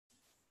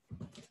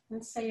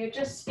And so you're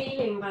just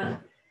feeling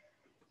that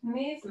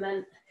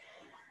movement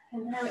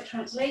and how it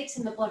translates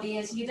in the body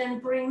as you then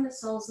bring the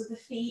soles of the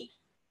feet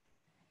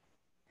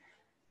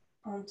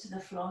onto the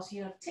floor. So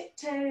you have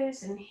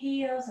tiptoes and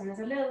heels, and there's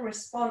a little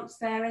response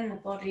there in the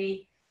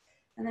body.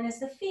 And then as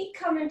the feet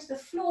come into the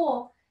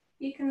floor,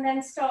 you can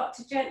then start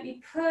to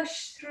gently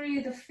push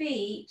through the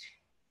feet.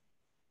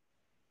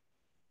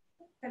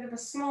 A bit of a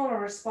smaller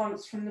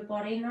response from the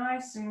body,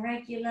 nice and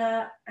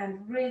regular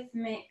and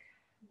rhythmic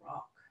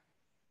rock.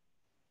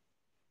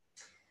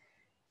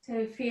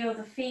 So feel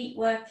the feet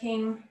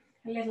working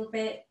a little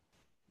bit,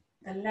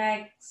 the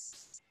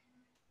legs.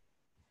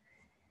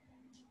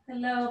 The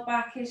lower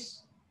back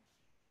is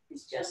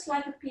just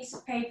like a piece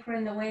of paper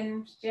in the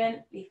wind,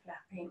 gently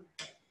flapping.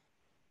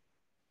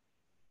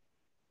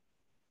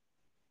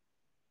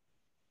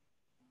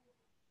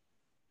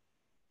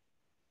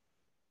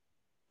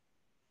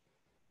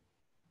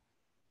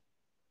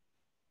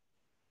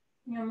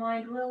 Your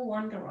mind will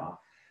wander off.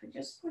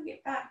 Just bring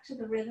it back to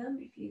the rhythm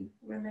if you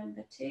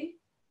remember to.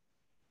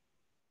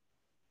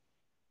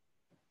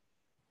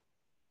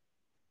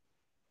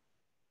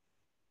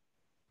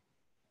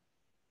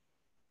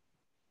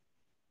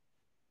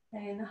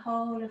 Letting the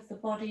whole of the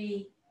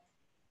body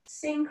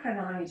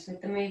synchronize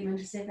with the movement,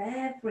 as if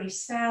every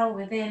cell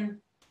within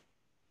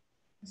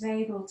is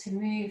able to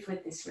move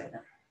with this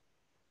rhythm.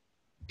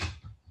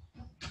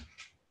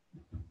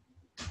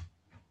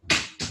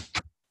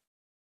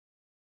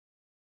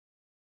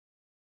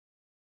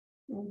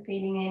 And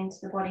feeling into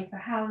the body for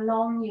how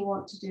long you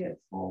want to do it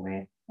for.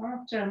 We're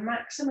after a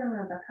maximum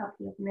of a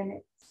couple of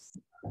minutes.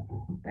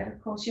 But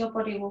of course your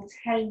body will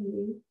tell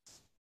you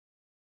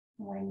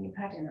when you've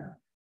had enough.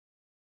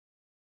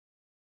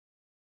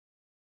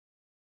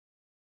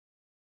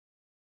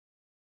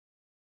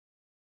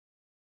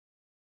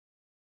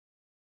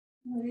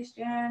 With these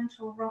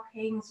gentle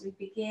rockings, we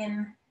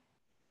begin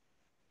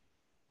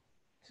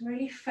to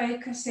really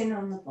focus in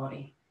on the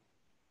body.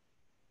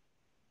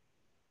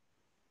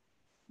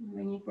 And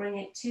when you bring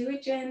it to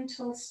a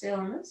gentle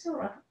stillness, or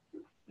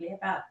roughly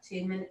about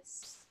 2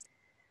 minutes,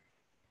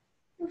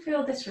 you'll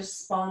feel this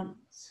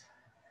response.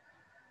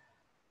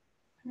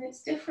 And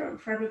it's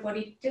different for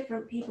everybody.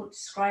 Different people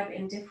describe it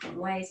in different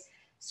ways.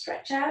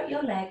 Stretch out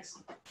your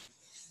legs.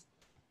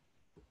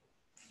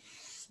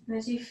 And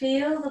as you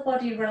feel the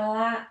body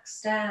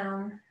relax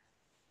down,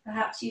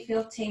 perhaps you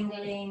feel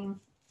tingling,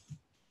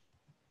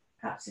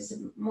 perhaps it's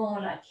more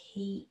like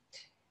heat.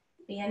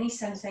 Be any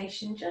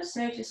sensation, just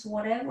notice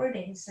whatever it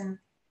is and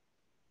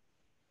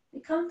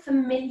become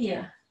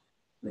familiar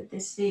with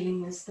this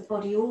feeling as the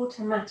body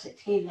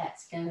automatically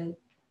lets go of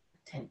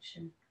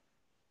tension.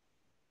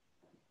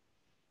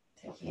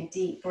 Taking a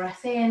deep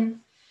breath in,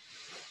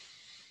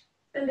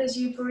 and as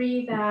you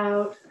breathe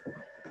out,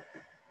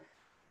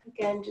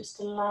 again just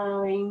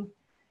allowing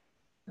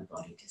the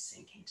body to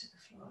sink into the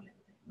floor a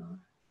little bit more.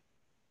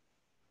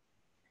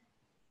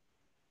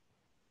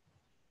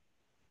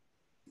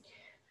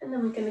 And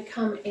then we're going to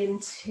come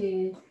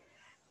into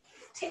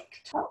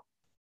tick-tock,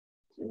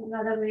 which is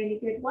another really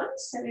good one.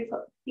 So we've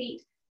got the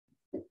feet,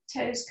 the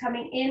toes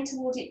coming in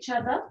towards each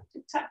other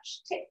to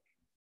touch, tick,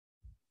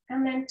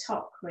 and then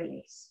tock,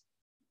 release.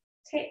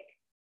 Tick,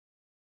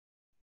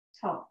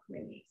 tock,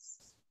 release.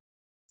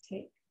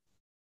 Tick,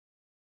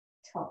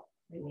 tock,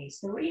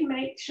 release. So really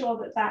make sure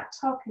that that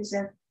tock is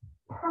a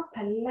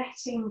proper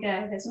letting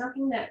go. There's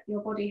nothing that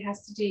your body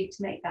has to do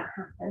to make that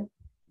happen.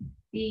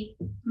 The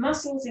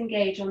muscles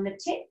engage on the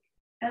tick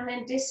and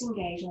then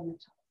disengage on the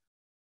top.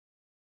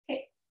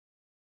 Tick,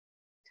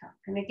 tock.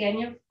 And again,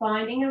 you're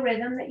finding a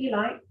rhythm that you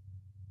like.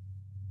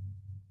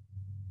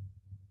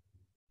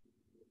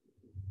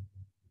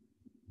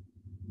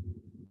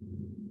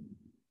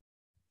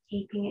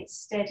 Keeping it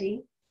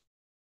steady.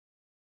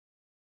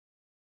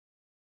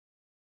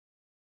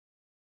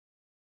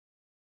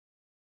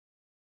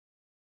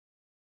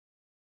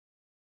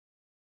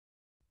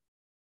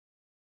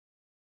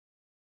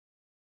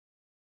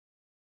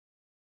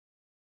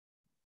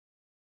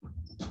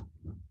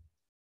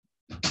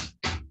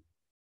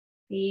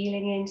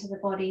 Feeling into the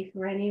body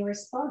for any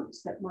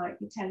response that might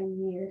be telling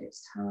you that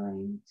it's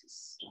time to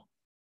stop.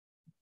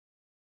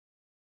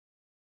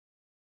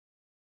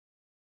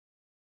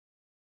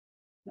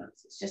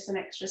 It's just an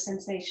extra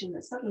sensation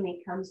that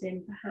suddenly comes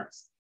in,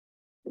 perhaps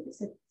if it's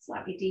a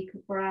slightly deeper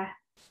breath.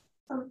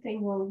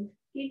 Something will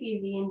give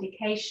you the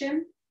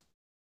indication,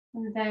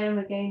 and then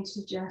we're going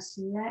to just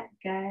let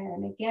go.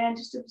 And again,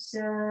 just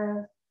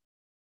observe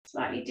a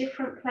slightly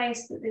different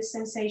place that this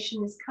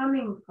sensation is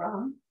coming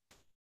from.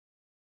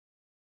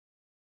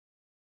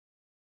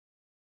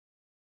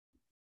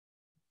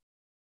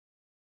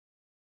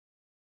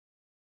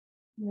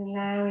 And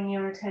allowing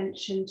your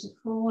attention to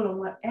fall on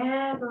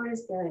whatever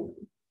is going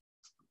on.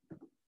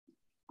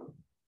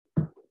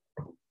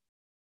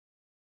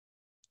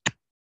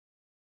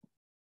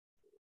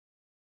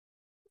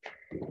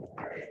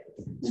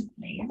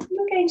 Lovely. And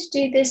we're going to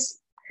do this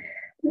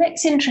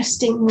next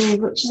interesting move,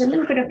 which is a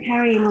little bit of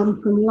carrying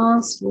on from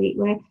last week,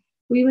 where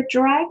we were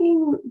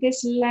dragging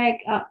this leg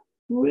up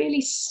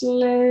really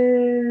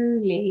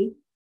slowly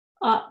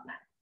up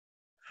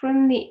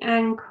from the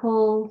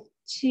ankle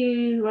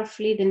to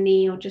roughly the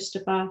knee or just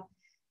above,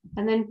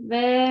 and then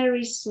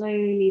very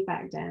slowly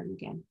back down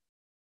again.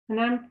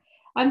 And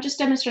I'm just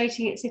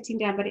demonstrating it sitting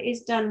down, but it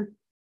is done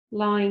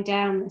lying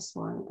down, this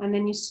one, and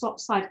then you swap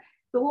side.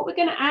 But what we're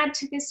going to add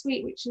to this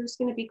week, which is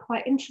going to be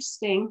quite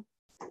interesting,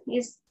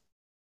 is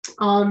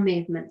arm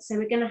movement. So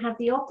we're going to have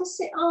the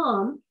opposite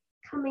arm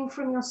coming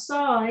from your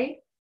side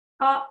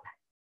up,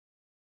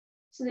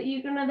 so that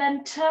you're going to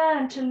then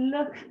turn to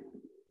look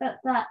at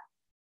that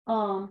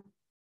arm,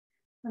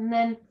 and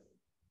then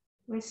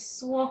we're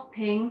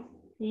swapping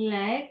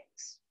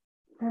legs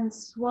and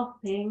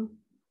swapping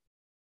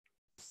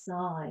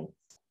sides.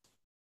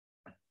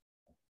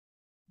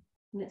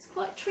 And it's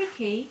quite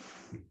tricky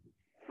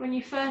when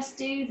you first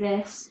do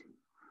this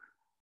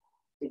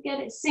to get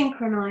it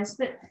synchronized,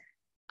 but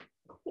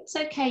it's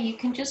okay. You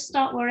can just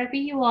start wherever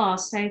you are.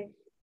 So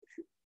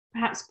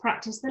perhaps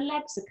practice the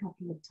legs a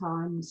couple of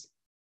times.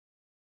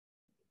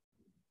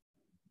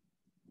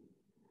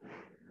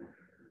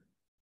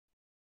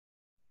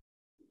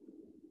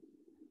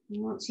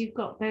 And once you've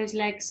got those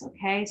legs,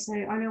 okay, so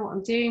I know what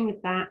I'm doing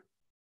with that.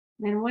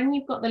 Then when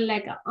you've got the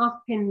leg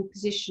up in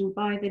position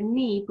by the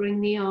knee,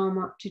 bring the arm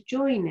up to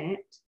join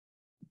it.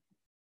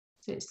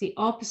 So it's the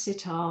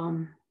opposite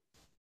arm.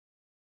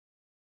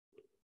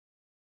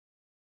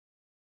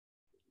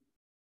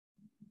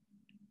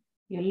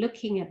 You're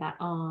looking at that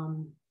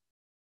arm,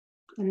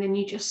 and then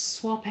you just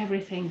swap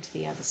everything to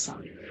the other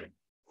side.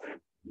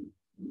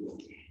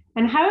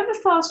 And however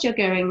fast you're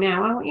going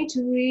now, I want you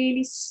to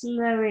really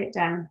slow it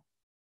down.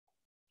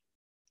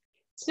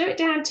 Slow it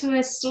down to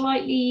a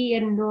slightly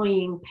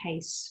annoying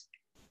pace.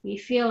 You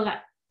feel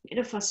that bit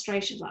of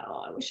frustration, like,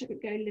 oh, I wish I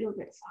could go a little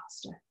bit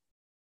faster.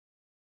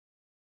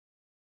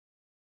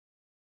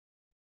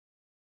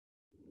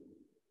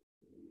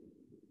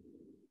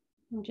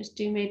 And just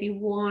do maybe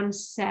one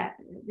set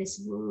at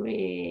this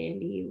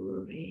really,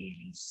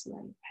 really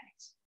slow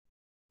pace.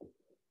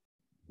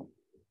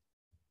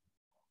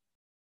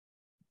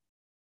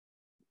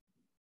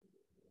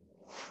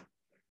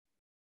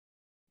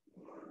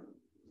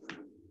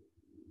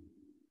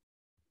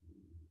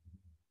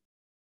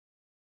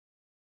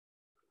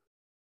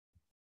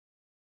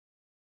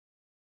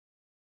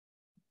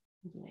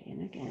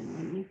 And again,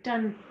 when you've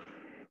done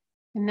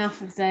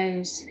enough of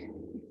those,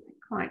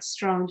 quite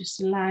strong,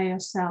 just allow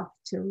yourself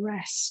to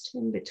rest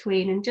in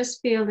between and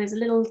just feel there's a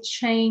little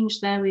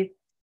change there. We've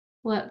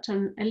worked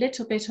on a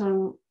little bit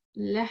on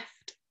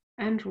left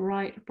and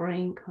right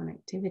brain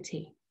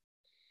connectivity.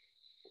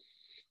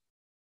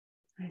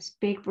 Nice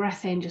big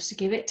breath in just to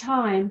give it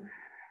time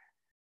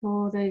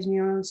for those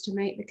neurons to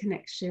make the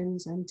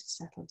connections and to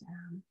settle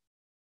down.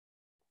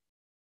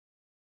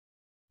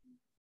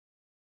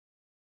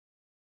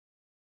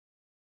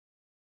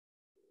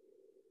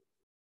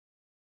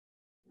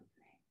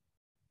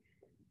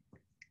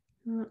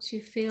 Once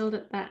you feel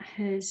that that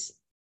has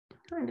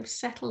kind of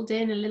settled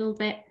in a little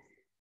bit,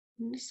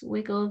 just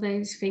wiggle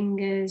those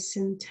fingers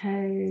and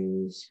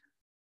toes.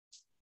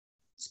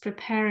 Just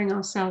preparing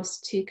ourselves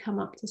to come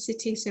up to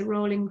sitting. So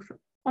rolling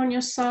on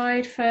your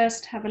side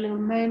first, have a little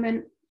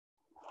moment.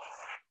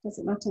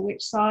 Doesn't matter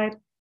which side.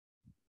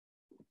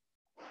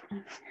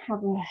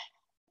 Have a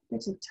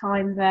bit of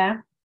time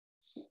there.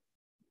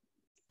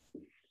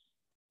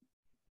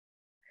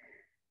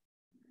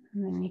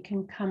 And then you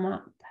can come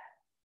up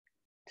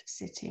to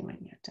sitting when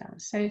you're done.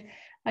 So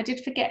I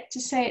did forget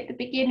to say at the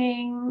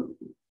beginning,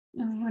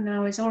 when I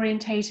was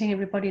orientating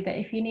everybody, that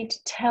if you need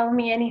to tell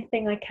me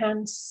anything, I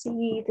can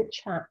see the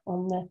chat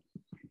on the,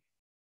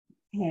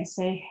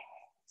 so if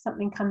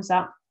something comes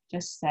up,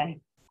 just say.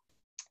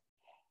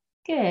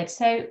 Good.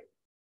 So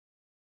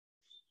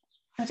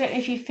I don't know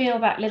if you feel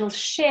that little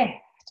shift,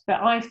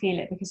 but I feel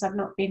it because I've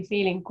not been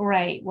feeling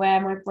great, where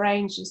my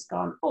brain's just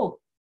gone, oh,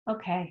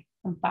 okay,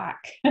 I'm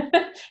back.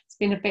 It's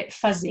been a bit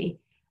fuzzy,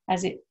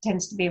 as it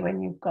tends to be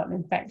when you've got an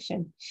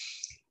infection.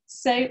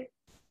 So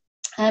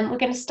we're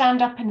going to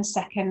stand up in a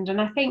second, and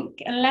I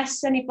think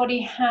unless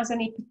anybody has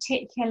any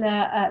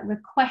particular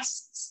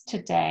requests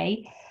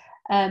today,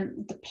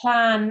 the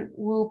plan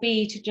will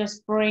be to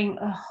just bring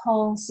a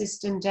whole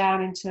system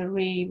down into a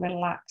really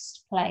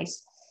relaxed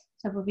place.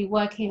 So we'll be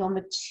working on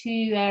the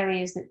two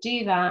areas that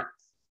do that,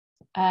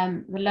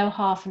 the lower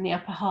half and the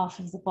upper half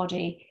of the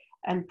body,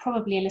 and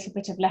probably a little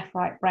bit of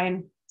left-right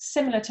brain,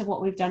 similar to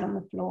what we've done on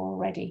the floor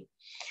already.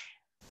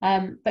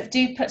 But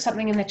do put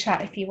something in the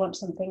chat if you want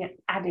something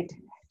added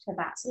to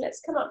that. So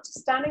let's come up to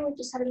standing. We've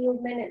just had a little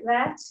minute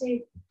there to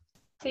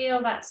feel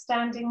that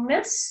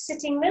standingness,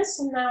 sittingness,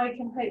 and now we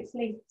can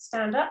hopefully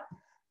stand up.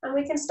 And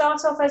we can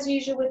start off as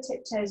usual with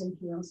tiptoes and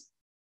heels.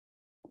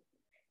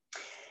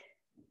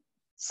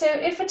 So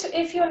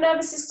if your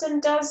nervous system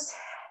does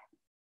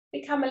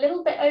become a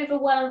little bit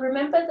overwhelmed,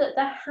 remember that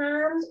the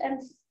hand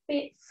and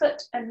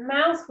foot and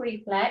mouth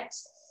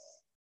reflex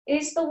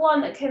is the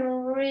one that can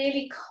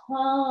really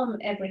calm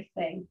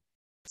everything.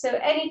 So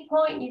at any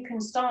point you can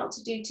start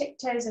to do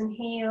tiptoes and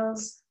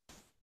heels.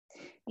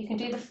 You can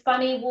do the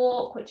funny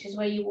walk, which is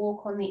where you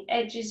walk on the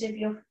edges of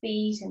your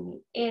feet and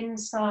the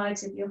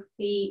insides of your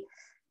feet.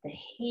 the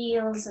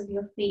heels of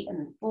your feet and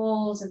the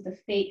balls of the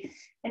feet,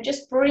 and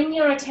just bring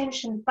your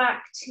attention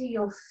back to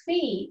your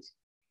feet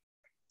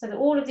so that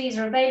all of these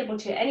are available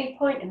to you at any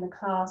point in the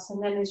class.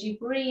 And then as you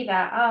breathe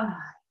out,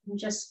 you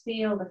just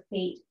feel the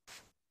feet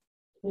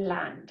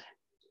land.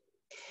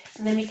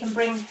 And then we can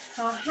bring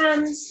our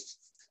hands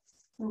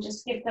and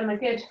just give them a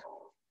good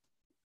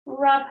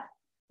rub,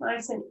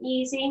 nice and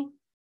easy.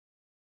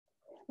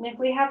 And if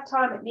we have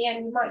time at the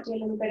end, we might do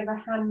a little bit of a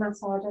hand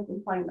massage. I've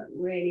been finding that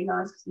really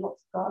nice because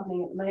lots of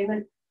gardening at the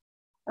moment.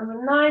 And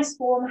with nice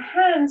warm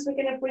hands, we're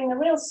going to bring the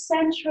real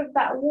center of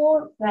that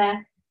warmth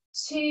there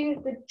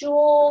to the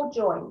jaw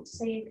joint.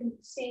 So you can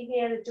see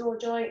here the jaw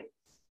joint.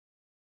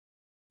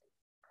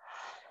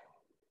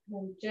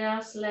 And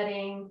just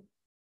letting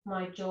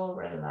my jaw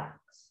relax.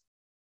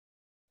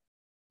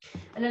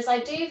 And as I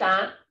do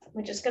that,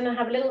 we're just going to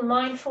have a little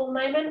mindful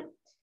moment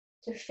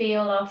to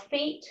feel our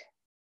feet,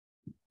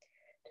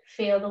 to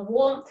feel the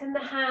warmth in the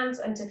hands,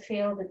 and to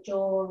feel the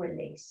jaw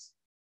release.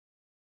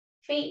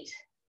 Feet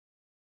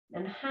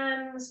and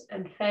hands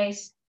and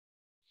face.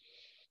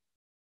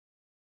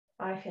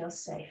 I feel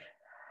safe.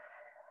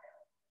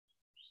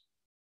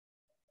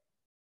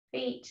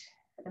 Feet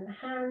and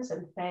hands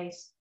and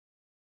face.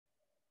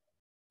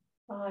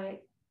 I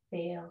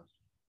feel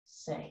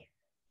safe.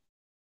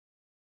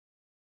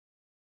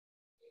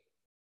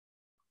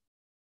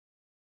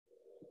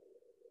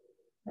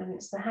 And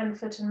it's the hand,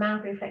 foot, and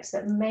mouth reflex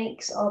that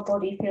makes our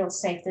body feel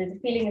safe. The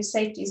feeling of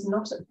safety is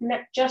not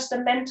just a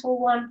mental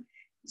one,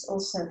 it's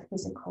also a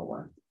physical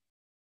one.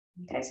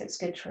 Okay, so it's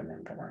good to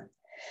remember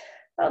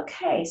that.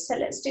 Okay, so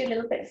let's do a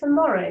little bit for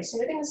Moro. So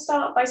we're going to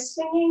start by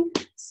swinging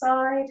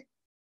side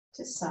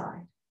to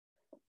side.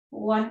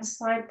 One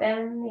side,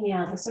 then the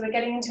other. So we're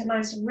getting into a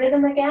nice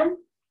rhythm again.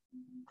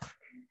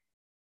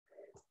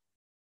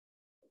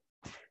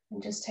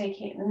 And just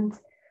taking it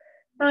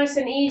nice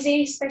and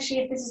easy, especially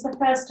if this is the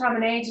first time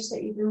in ages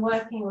that you've been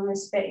working on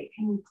this bit. It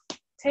can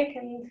take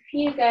a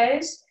few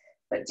goes,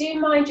 but do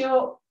mind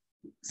your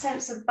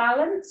sense of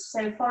balance.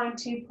 So find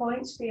 2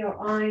 points for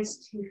your eyes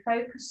to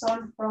focus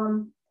on,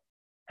 from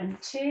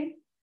and to.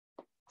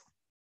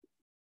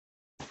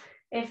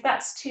 If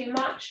that's too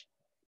much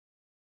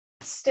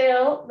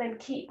still, then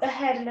keep the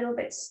head a little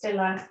bit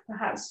stiller,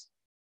 perhaps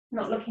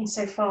not looking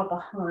so far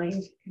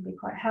behind can be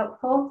quite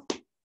helpful.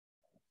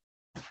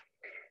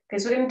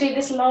 Because we're going to do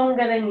this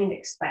longer than you'd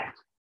expect.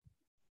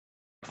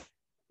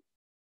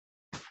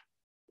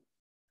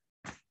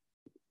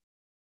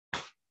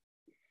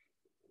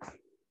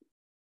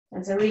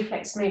 As a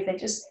reflex move,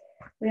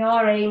 we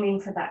are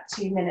aiming for that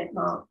 2-minute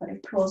mark, but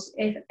of course,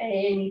 if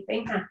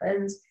anything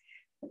happens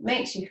that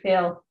makes you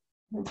feel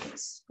like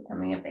it's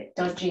becoming a bit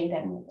dodgy,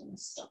 then we're going to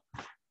stop.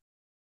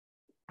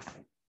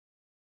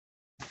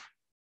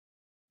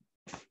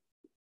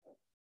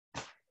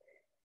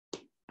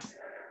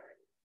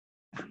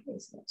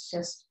 So let's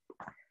just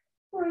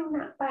bring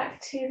that back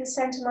to the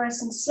center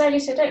nice and slowly.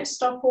 So don't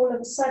stop all of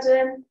a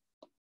sudden.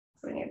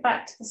 Bring it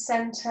back to the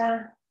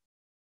center.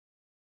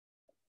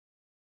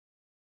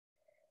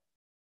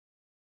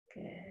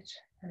 Good.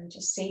 And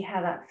just see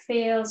how that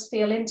feels.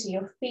 Feel into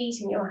your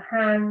feet and your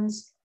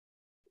hands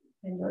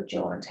and your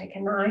jaw, and take a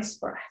nice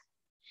breath.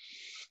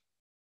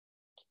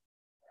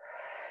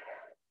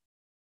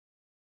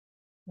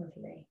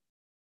 Lovely.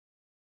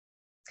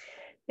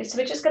 So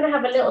we're just going to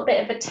have a little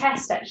bit of a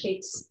test actually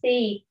to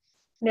see,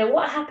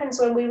 what happens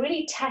when we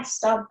really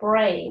test our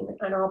brain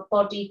and our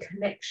body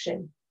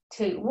connection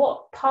to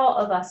what part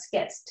of us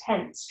gets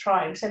tense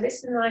trying. So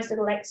this is a nice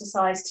little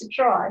exercise to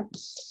try.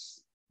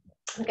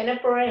 I'm going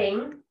to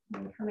bring,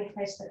 I'm coming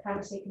close to the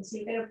camera so you can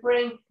see, we're going to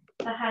bring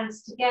the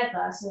hands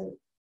together. So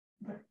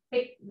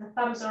the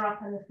thumbs are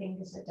up and the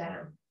fingers are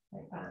down,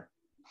 like that.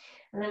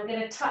 And then we're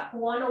going to tuck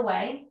one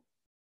away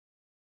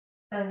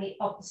and the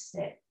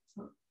opposite.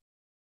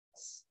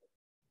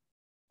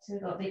 So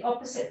we've got the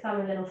opposite thumb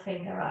and little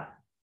finger up.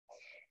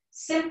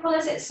 Simple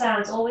as it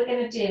sounds, all we're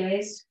going to do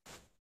is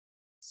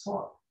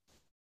swap.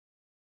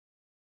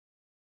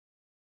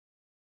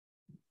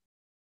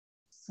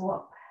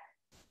 Swap.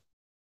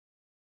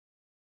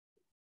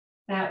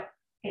 Now,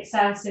 it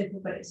sounds simple,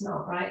 but it's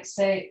not, right?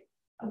 So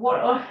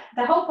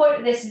the whole point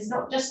of this is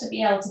not just to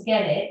be able to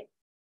get it,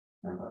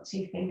 I've got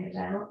 2 fingers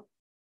out,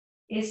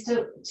 is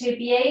to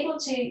be able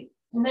to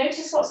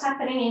notice what's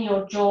happening in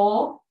your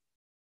jaw,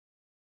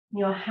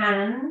 your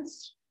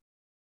hands,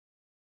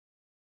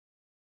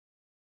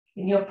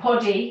 in your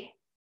body.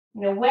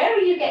 Where are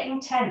you getting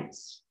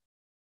tense?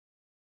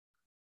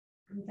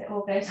 If it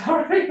all goes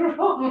horribly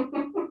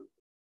wrong.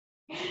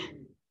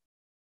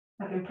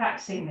 I've been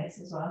practicing this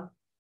as well.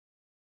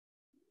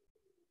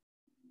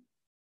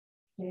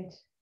 Good.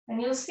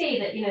 And you'll see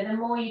that, the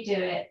more you do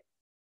it,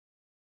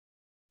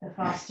 the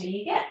faster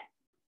you get.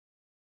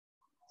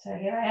 So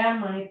here I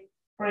am, my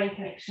brain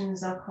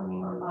connections are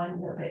coming online a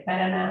little bit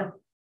better now.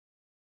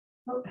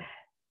 Oh.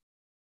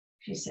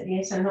 She said,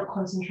 yes, I'm not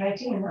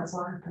concentrating, and that's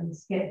what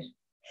happens. Good.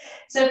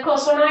 So, of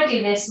course, when I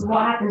do this,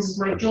 what happens is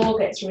my jaw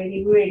gets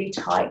really, really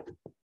tight.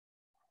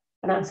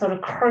 And I'm sort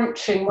of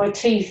crunching my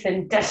teeth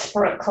in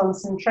desperate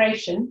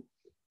concentration.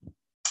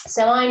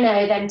 So I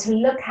know then to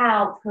look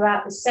out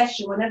throughout the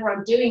session, whenever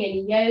I'm doing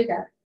any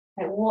yoga,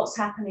 like what's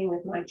happening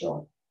with my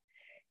jaw.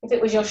 If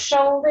it was your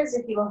shoulders,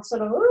 if you were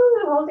sort of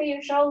holding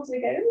your shoulders,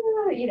 you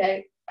go, you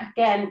know,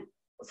 again,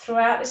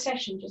 throughout the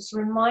session, just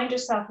remind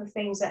yourself of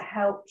things that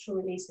help to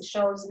release the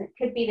shoulders. And it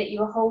could be that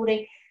you were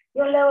holding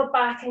your lower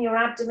back and your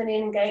abdomen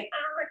in and going,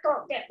 I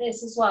can't get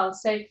this as well.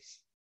 So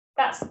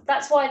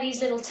that's why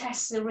these little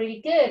tests are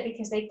really good,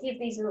 because they give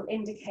these little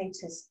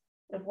indicators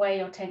of where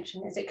your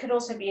tension is. It could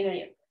also be, you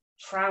know,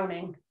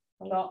 frowning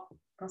a lot.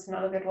 That's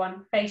another good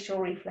one. Facial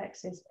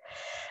reflexes.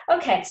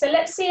 Okay, so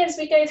let's see as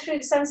we go through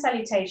the sun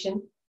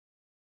salutation,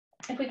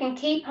 if we can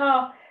keep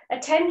our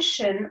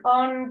attention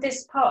on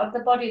this part of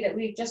the body that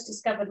we've just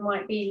discovered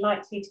might be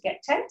likely to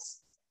get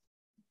tense.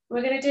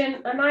 We're going to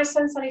do a nice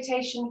sun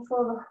salutation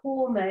for the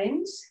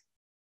hormones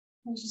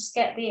and just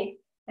get the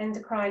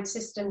endocrine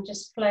system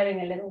just flowing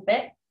a little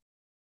bit.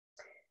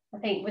 I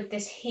think with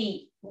this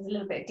heat, there's a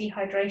little bit of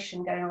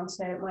dehydration going on,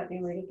 so it might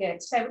be really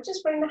good. So we'll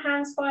just bring the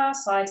hands by our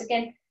sides.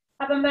 Again,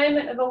 have a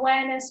moment of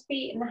awareness,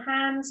 feet and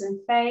hands and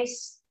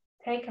face.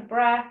 Take a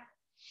breath.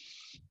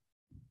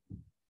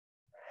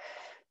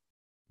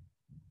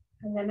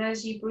 And then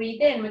as you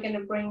breathe in, we're going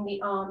to bring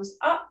the arms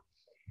up.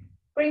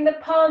 Bring the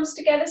palms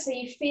together so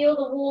you feel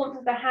the warmth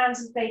of the hands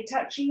as they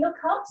touch. Look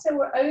up, so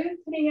we're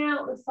opening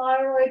out the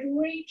thyroid,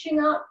 reaching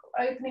up,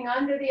 opening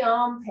under the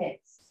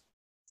armpits.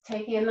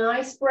 Taking a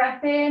nice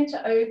breath in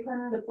to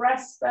open the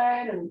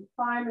breastbone and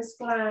thymus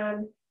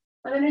gland.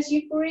 And then as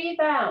you breathe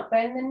out,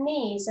 bend the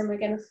knees and we're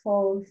going to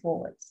fold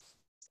forwards.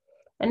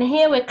 And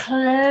here we're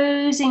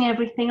closing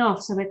everything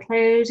off. So we're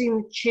closing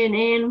the chin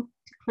in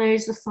to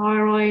close the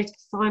thyroid.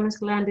 The thymus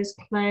gland is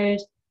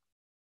closed.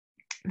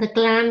 The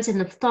glands in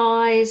the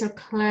thighs are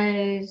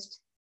closed.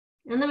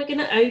 And then we're going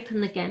to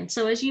open again.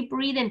 So as you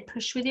breathe in,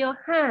 push with your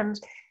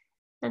hands.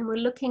 And we're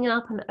looking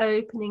up and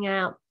opening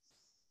out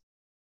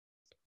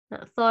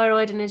that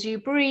thyroid. And as you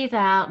breathe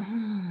out,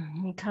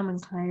 you come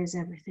and close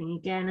everything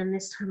again. And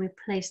this time we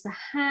place the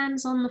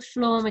hands on the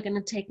floor. And we're going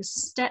to take a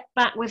step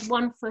back with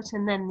one foot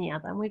and then the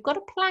other. And we've got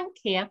a plank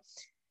here.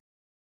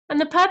 And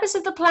the purpose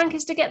of the plank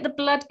is to get the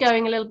blood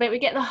going a little bit. We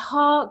get the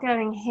heart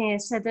going here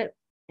so that,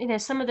 you know,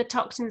 some of the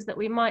toxins that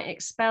we might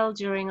expel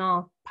during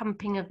our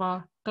pumping of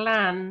our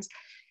glands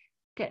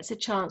gets a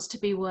chance to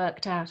be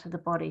worked out of the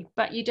body.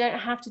 But you don't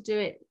have to do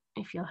it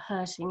if you're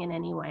hurting in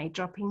any way.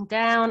 Dropping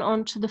down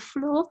onto the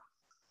floor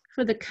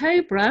for the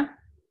cobra.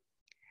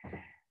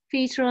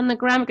 Feet are on the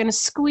ground. We're going to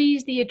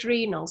squeeze the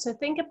adrenals. So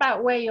think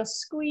about where you're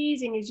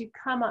squeezing as you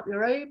come up.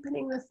 You're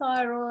opening the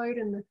thyroid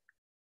and the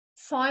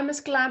thymus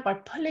gland by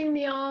pulling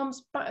the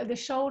arms back, the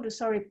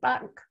shoulders,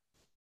 back.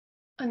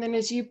 And then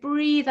as you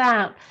breathe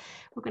out,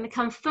 we're going to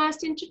come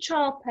first into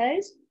child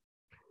pose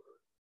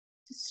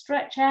to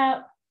stretch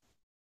out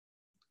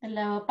the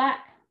lower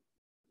back.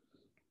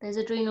 Those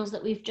adrenals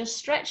that we've just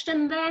stretched,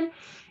 and then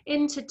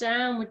into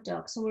downward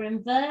dog. So we're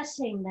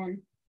inverting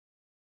then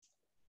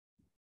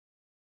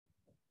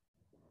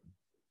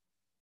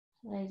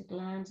those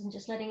glands and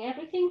just letting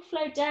everything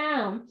flow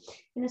down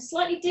in a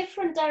slightly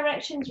different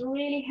direction is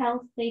really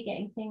healthy,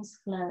 getting things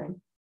flowing.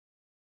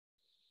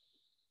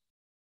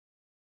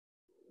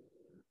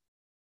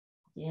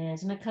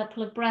 Yes, and a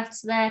couple of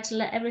breaths there to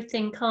let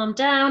everything calm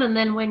down. And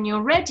then when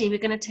you're ready, we're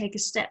going to take a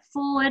step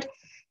forward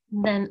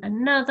and then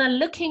another,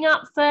 looking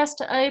up first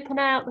to open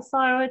out the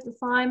thyroid, the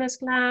thymus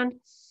gland.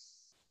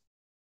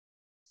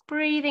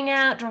 Breathing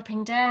out,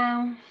 dropping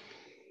down,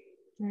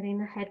 letting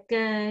the head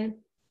go.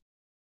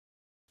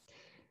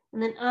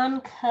 And then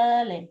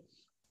uncurling,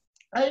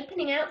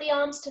 opening out the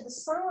arms to the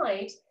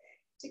side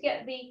to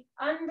get the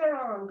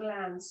underarm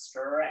glands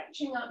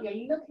stretching up.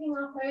 You're looking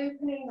up,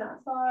 opening that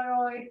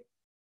thyroid.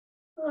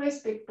 Nice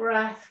big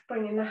breath,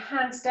 bringing the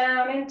hands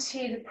down into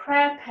the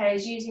prayer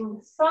pose, using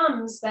the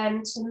thumbs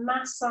then to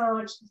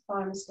massage the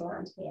thymus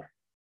gland here.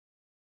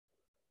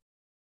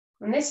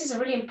 And this is a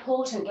really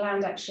important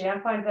gland actually. I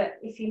find that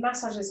if you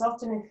massage this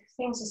often, if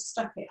things are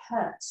stuck, it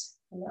hurts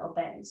a little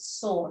bit, it's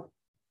sore.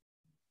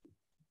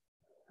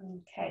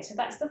 Okay, so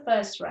that's the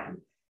first round.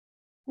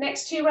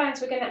 Next two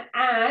rounds, we're going to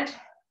add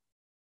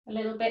a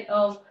little bit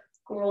of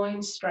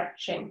groin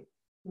stretching.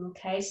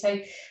 Okay, so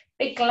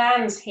big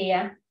glands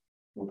here,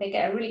 they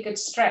get a really good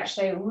stretch.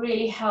 They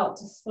really help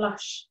to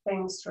flush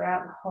things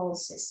throughout the whole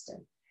system.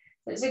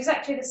 So it's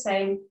exactly the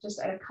same, just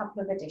add a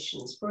couple of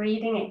additions.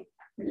 Breathing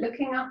in,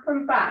 looking up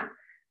and back,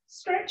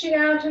 stretching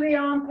out to the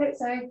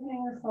armpits,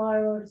 opening the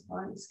thyroid,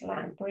 thymus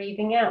gland.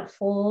 Breathing out,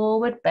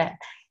 forward bend,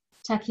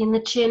 tucking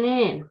the chin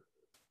in.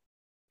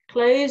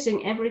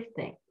 Closing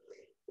everything.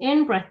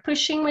 In breath,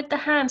 pushing with the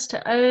hands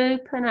to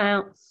open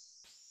out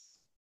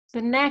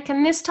the neck.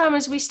 And this time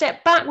as we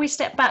step back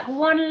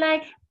one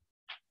leg,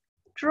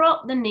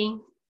 drop the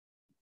knee,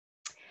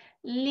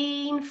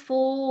 lean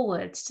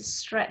forwards to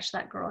stretch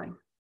that groin.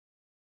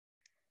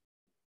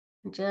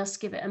 And just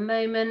give it a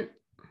moment.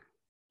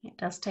 It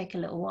does take a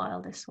little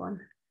while, this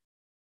one,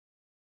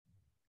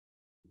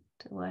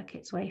 to work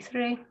its way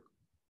through.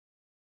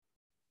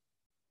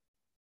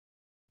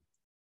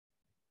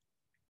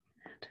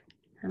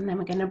 And then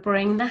we're going to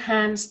bring the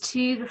hands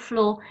to the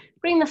floor,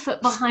 bring the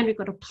foot behind. We've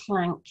got a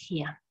plank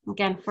here.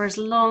 Again, for as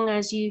long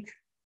as you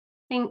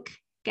think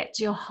gets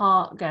your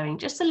heart going,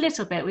 just a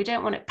little bit. We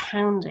don't want it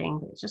pounding,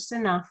 but just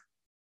enough.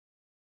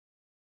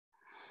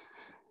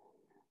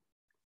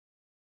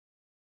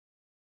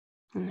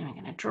 And then we're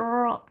going to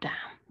drop down.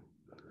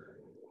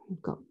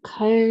 We've got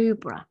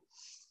cobra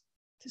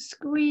to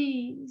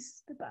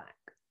squeeze the back.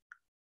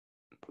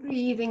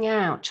 Breathing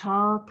out,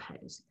 child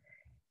pose,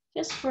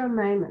 just for a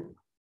moment.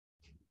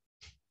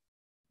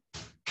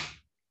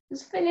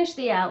 Just finish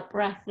the out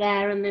breath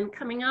there and then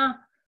coming up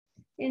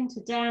into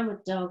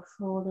downward dog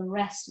for the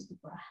rest of the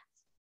breath.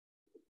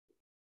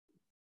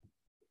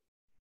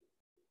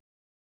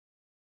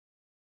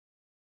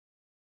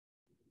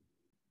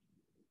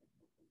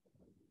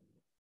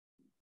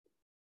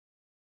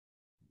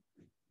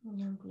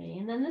 Lovely.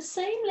 And then the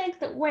same leg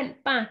that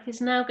went back is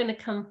now going to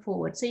come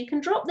forward. So you can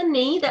drop the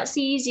knee, that's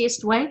the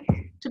easiest way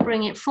to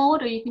bring it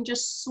forward, or you can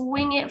just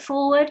swing it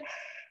forward.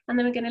 And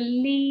then we're going to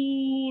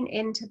lean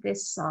into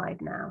this side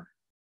now.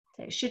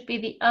 So it should be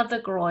the other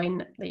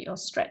groin that you're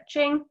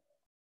stretching.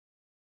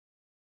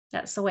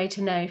 That's the way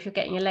to know if you're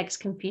getting your legs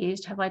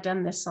confused. Have I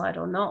done this side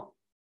or not?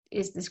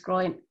 Is this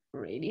groin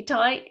really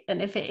tight?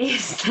 And if it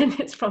is, then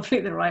it's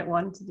probably the right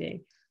one to do.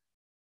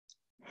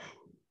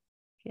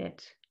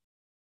 Good.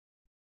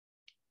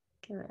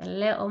 Give it a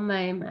little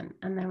moment,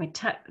 and then we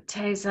tuck the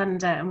toes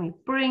under and we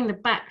bring the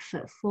back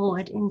foot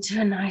forward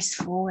into a nice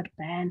forward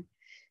bend.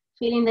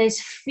 Feeling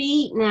those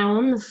feet now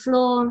on the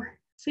floor,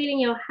 feeling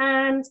your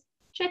hands,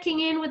 checking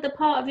in with the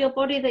part of your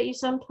body that you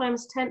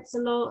sometimes tense a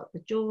lot, the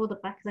jaw, the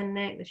back of the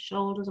neck, the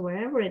shoulders,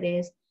 wherever it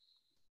is.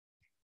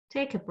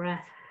 Take a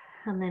breath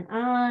and then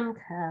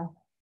uncurl.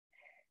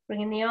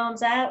 Bringing the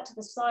arms out to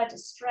the side to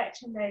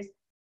stretching those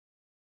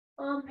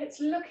armpits,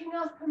 looking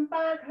up and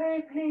back,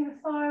 opening the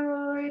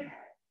thyroid.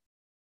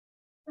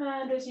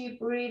 And as you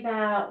breathe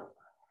out,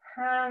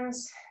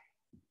 hands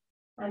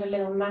and a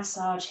little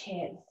massage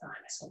here at the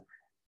thymus.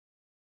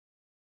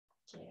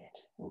 Good.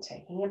 And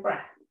taking a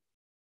breath.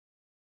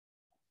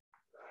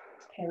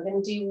 Okay, we're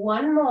going to do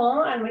one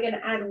more and we're going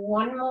to add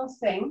one more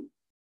thing.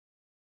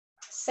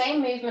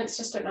 Same movements,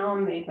 just an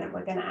arm movement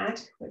we're going to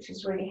add, which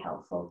is really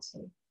helpful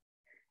too.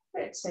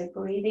 Good. So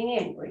breathing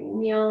in, bringing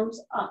the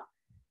arms up.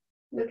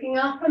 Looking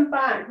up and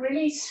back,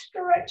 really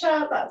stretch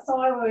out that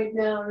thyroid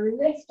now,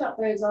 lift up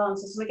those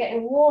arms. As we're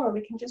getting warmer,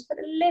 we can just put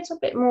a little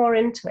bit more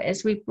into it.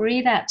 As we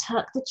breathe out,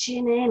 tuck the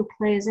chin in,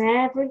 close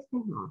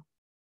everything off.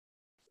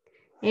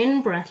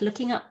 In breath,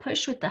 looking up,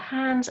 push with the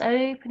hands,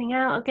 opening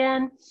out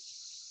again.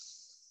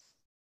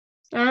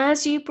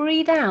 As you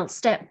breathe out,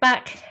 step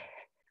back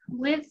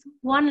with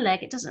one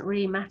leg. It doesn't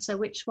really matter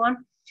which one.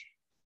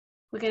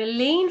 We're going to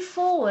lean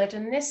forward,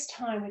 and this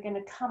time we're going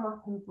to come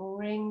up and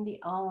bring the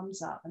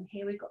arms up. And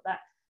here we've got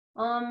that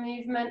arm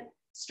movement,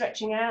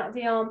 stretching out of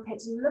the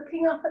armpits,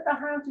 looking up at the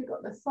hands. We've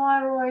got the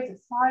thyroid, the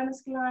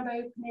thymus gland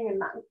opening,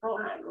 and that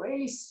gland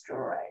really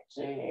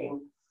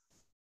stretching.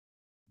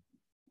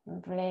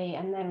 Lovely.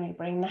 And then we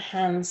bring the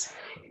hands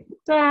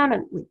down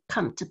and we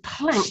come to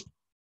plank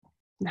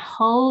and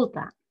hold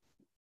that.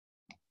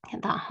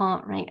 Get that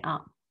heart rate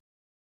up.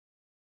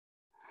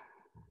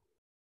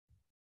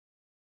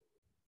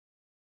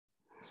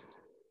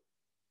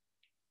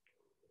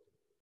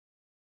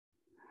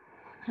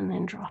 And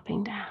then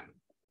dropping down.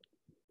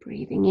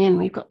 Breathing in,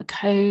 we've got the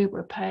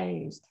cobra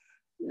pose.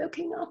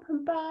 Looking up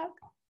and back.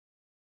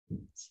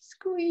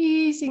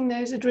 Squeezing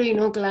those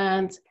adrenal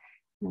glands.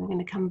 And we're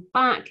going to come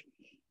back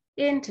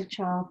into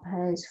child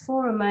pose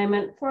for a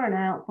moment, for an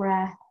out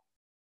breath.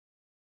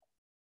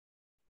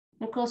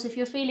 Of course, if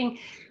you're feeling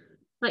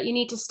like you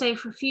need to stay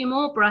for a few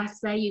more breaths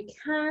there, you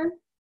can.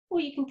 Or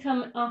you can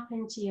come up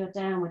into your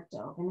downward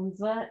dog and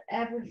invert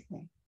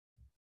everything.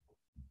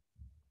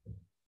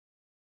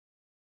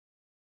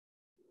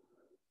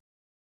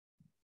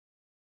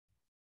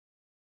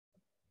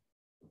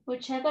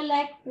 Whichever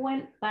leg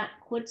went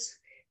backwards,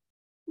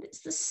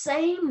 it's the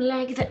same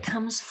leg that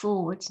comes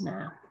forwards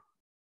now.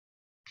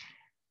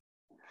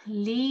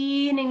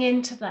 Leaning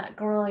into that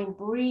groin,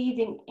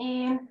 breathing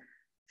in.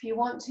 If you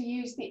want to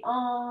use the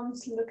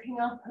arms, looking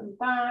up and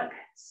back,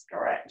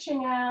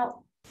 stretching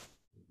out.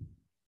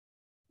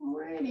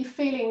 Really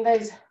feeling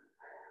those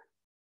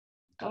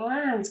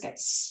glands get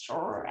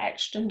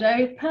stretched and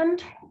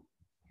opened.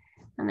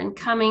 And then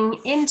coming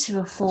into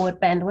a forward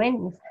bend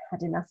when you've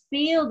had enough.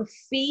 Feel the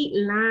feet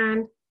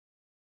land.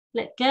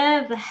 Let go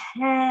of the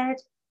head.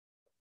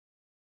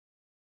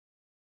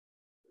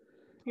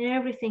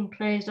 Everything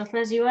closed off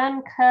as you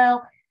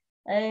uncurl,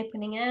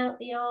 opening out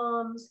the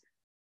arms,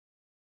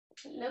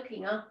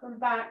 looking up and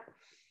back.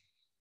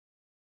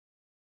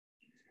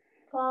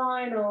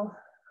 Final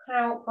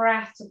out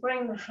breath to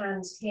bring the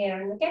hands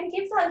here. And again,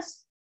 give those.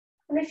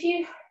 And if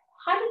you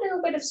had a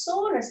little bit of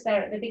soreness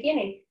there at the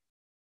beginning,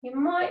 you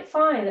might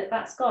find that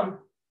that's gone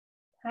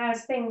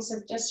as things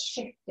have just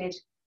shifted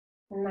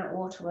in that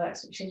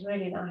waterworks, which is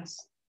really nice.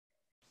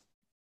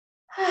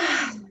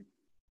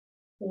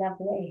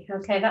 Lovely.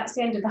 Okay, that's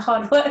the end of the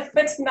hard work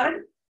for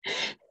tonight.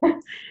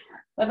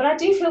 But I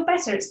do feel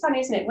better. It's funny,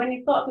 isn't it? When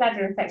you've got a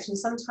bladder infection,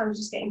 sometimes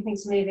just getting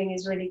things moving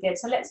is really good.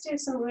 So let's do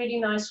some really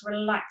nice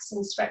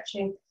relaxing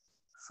stretching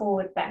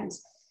forward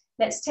bends.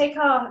 Let's take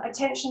our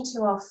attention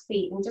to our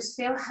feet and just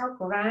feel how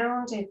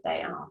grounded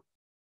they are.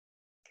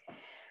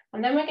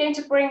 And then we're going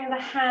to bring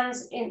the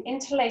hands in,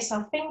 interlace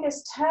our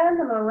fingers, turn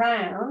them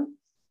around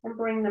and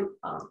bring them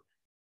up.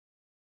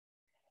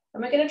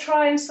 And we're going to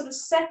try and sort of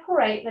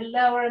separate the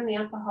lower and the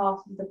upper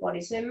half of the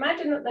body. So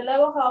imagine that the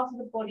lower half of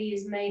the body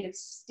is made of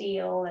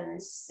steel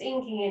and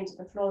sinking into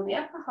the floor, and the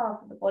upper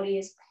half of the body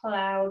is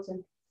clouds,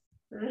 and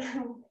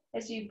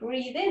as you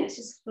breathe in, it's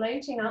just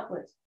floating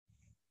upwards.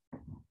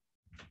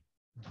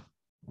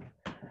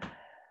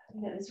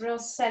 You get this real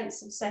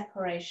sense of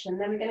separation.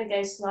 Then we're going to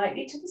go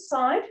slightly to the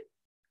side.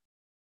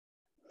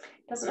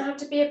 Doesn't have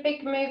to be a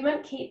big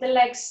movement. Keep the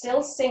legs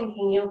still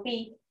sinking. You'll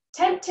be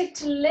tempted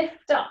to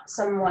lift up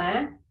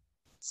somewhere.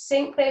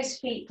 Sink those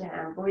feet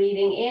down,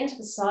 breathing into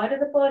the side of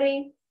the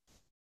body.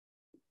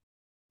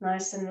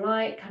 Nice and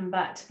light. Come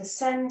back to the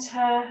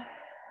center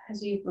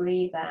as you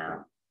breathe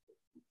out.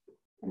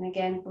 And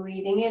again,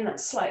 breathing in that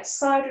slight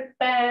sideward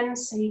bend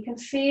so you can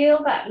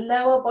feel that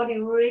lower body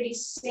really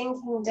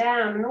sinking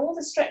down, and all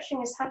the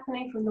stretching is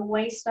happening from the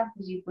waist up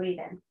as you breathe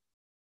in.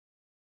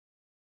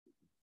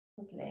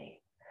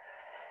 Lovely.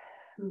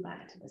 And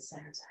back to the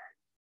center.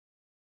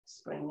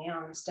 Just bring the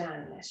arms down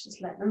and let's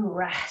just let them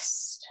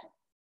rest.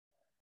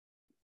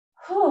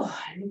 Oh,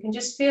 and you can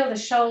just feel the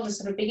shoulders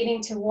sort of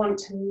beginning to want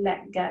to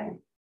let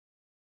go.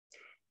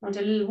 I'll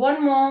do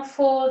one more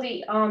for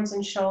the arms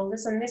and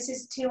shoulders, and this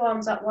is 2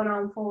 arms up, 1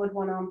 arm forward,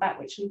 1 arm back,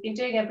 which we've been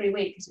doing every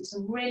week because it's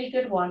a really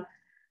good one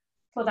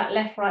for that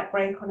left-right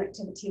brain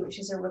connectivity, which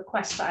is a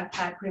request that I've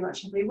had pretty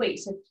much every week.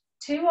 So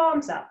 2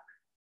 arms up,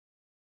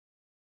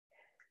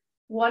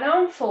 1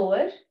 arm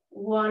forward,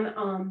 1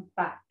 arm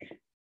back.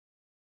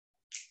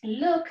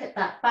 Look at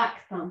that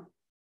back thumb.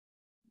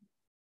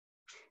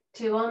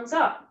 2 arms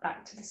up,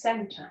 back to the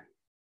center.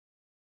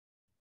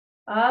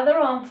 Other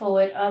arm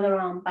forward, other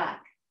arm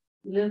back.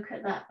 Look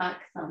at that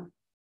back thumb.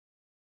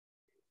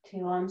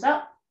 2 arms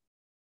up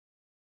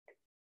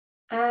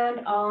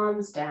and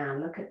arms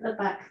down. Look at the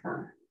back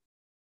thumb.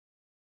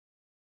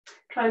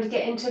 Trying to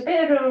get into a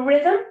bit of a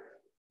rhythm.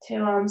 2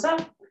 arms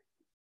up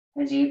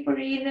as you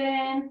breathe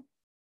in.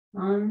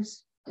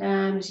 Arms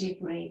down as you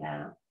breathe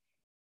out.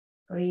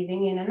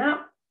 Breathing in and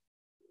up.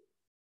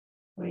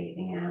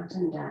 Breathing out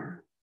and down.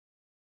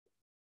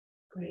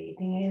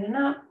 Breathing in and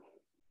up.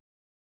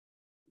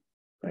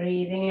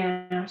 Breathing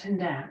out and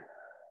down.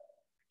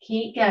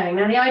 Keep going.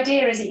 Now the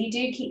idea is that you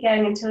do keep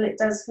going until it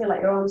does feel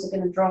like your arms are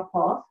going to drop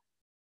off.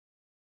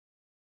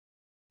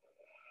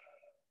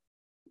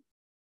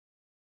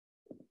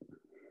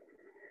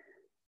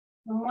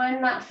 And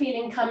when that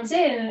feeling comes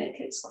in,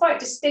 it's quite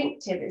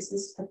distinctive. It's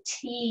this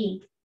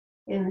fatigue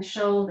in the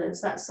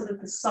shoulders. That's sort of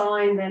the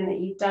sign then that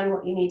you've done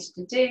what you needed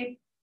to do.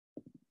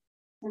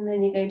 And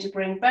then you're going to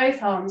bring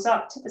both arms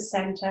up to the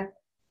center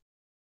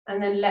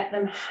and then let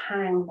them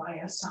hang by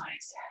your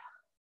sides.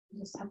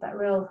 Just have that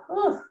real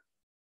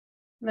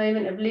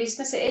moment of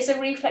looseness. It is a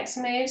reflex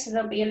move, so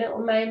there'll be a little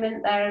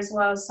moment there as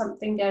well,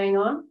 something going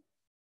on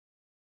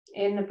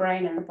in the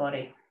brain and the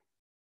body.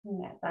 And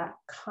let that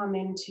come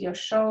into your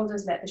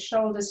shoulders. Let the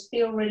shoulders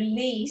feel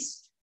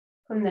released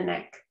from the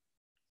neck.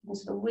 And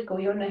sort of wiggle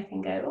your neck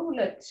and go, oh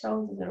look,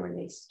 shoulders are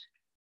released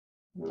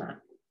from that.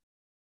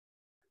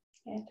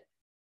 Good.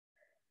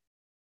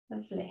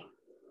 Lovely.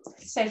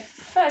 So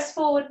first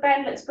forward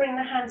bend, let's bring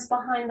the hands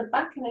behind the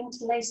back and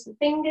interlace the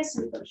fingers.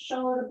 So we've got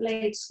shoulder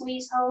blade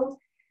squeeze hold.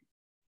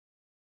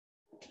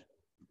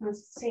 And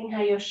seeing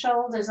how your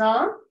shoulders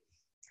are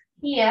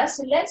here.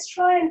 So let's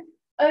try and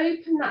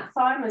open that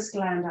thymus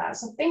gland out.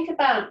 So think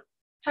about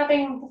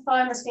having the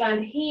thymus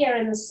gland here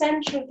in the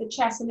center of the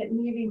chest and it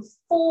moving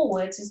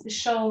forwards as the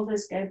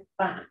shoulders go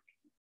back.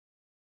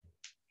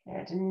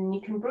 Good, and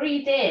you can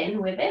breathe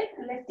in with it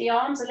and lift the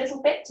arms a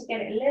little bit to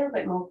get it a little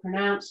bit more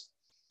pronounced.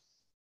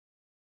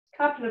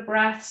 Couple of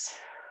breaths.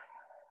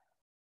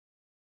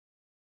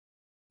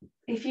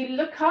 If you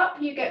look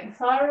up, you get the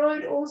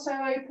thyroid also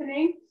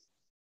opening.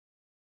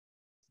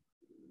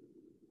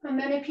 And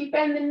then if you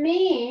bend the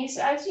knees,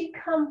 as you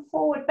come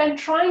forward, bend,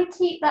 try and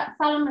keep that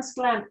thymus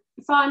gland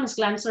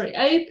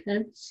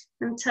open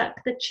and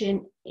tuck the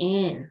chin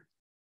in.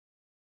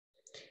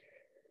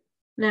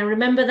 Now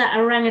remember that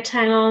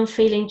orangutan arm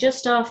feeling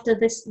just after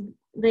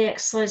the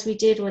exercise we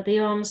did where the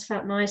arms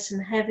felt nice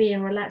and heavy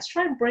and relaxed.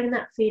 Try and bring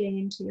that feeling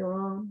into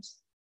your arms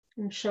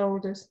and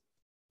shoulders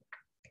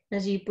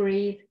as you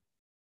breathe.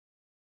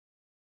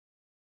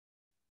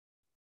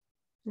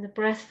 And the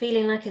breath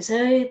feeling like it's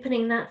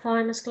opening that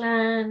thymus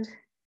gland.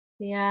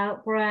 The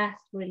out breath,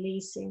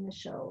 releasing the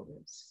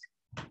shoulders.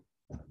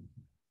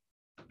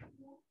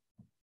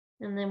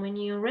 And then when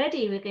you're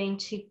ready, we're going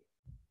to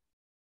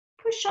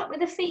push up with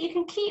the feet. You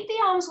can keep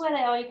the arms where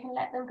they are, you can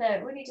let them go.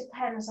 It really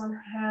depends on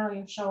how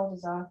your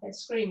shoulders are. If they're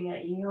screaming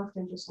at you, you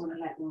often just want to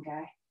let them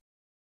go.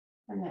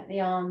 And let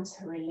the arms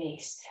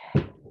release.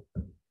 And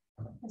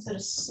sort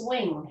of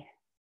swing.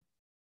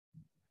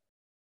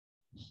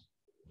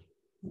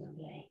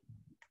 Lovely.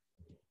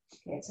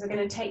 Good. So we're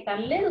going to take that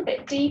a little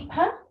bit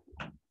deeper.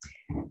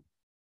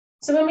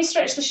 So when we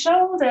stretch the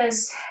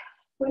shoulders,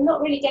 we're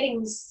not really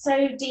getting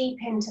so deep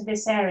into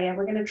this area.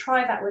 We're going to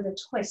try that with a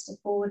twist, a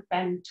forward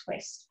bend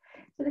twist.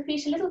 So the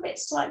feet a little bit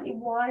slightly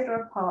wider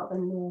apart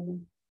than normal.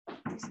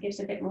 This gives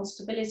a bit more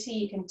stability.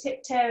 You can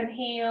tiptoe and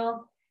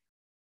heel.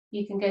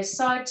 You can go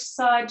side to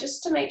side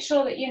just to make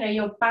sure that, you know,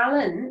 you're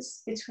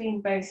balanced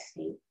between both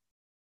feet.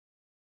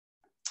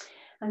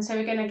 And so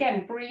we're going to,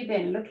 again, breathe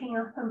in, looking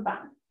up and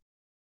back.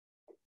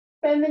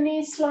 Bend the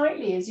knees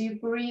slightly as you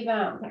breathe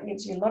out. That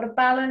gives you a lot of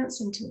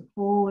balance into a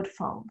forward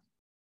fold.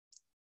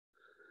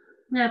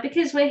 Now,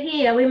 because we're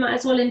here, we might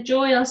as well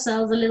enjoy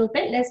ourselves a little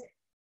bit. Let's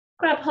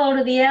grab hold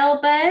of the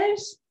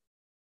elbows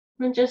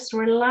and just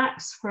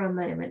relax for a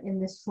moment in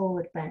this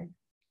forward bend.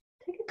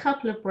 Take a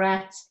couple of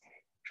breaths,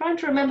 trying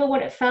to remember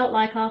what it felt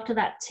like after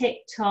that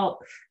tick-tock,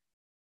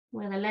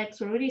 where the legs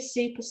were really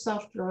super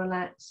soft and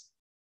relaxed.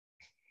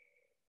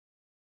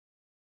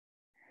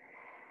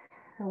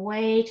 The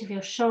weight of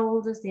your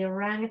shoulders, the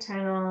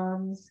orangutan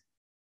arms.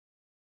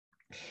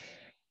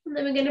 And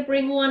then we're going to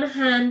bring one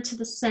hand to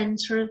the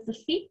center of the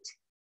feet,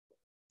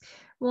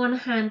 one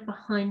hand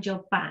behind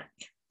your back.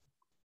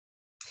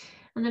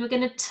 And then we're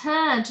going to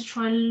turn to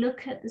try and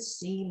look at the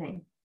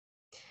ceiling.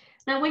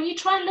 Now, when you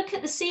try and look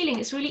at the ceiling,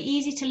 it's really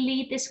easy to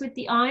lead this with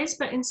the eyes,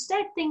 but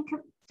instead think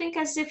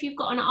as if you've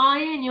got an eye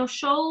in your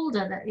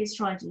shoulder that is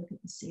trying to look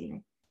at the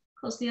ceiling.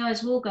 Of course, the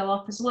eyes will go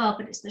up as well,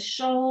 but it's the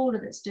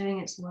shoulder that's doing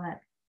its work.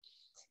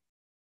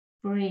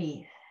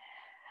 Breathe.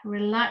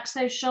 Relax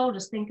those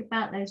shoulders. Think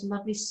about those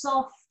lovely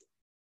soft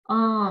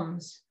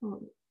arms.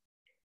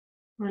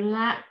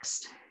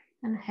 Relaxed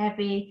and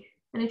heavy.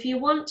 And if you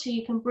want to,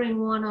 you can bring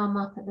one arm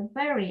up at the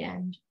very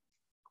end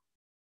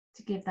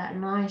to give that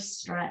nice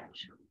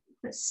stretch.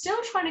 But still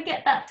trying to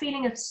get that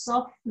feeling of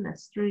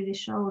softness through the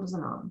shoulders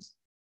and arms.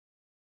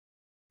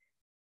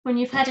 When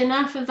you've had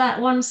enough of that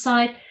one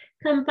side,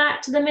 come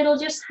back to the middle.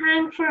 Just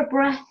hang for a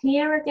breath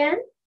here again.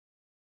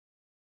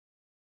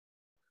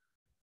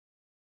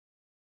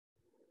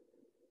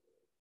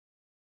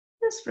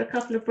 Just for a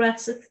couple of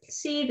breaths, so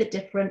see the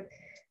difference,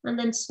 and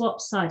then swap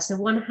sides. So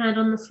one hand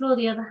on the floor,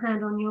 the other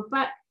hand on your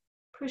back,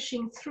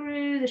 pushing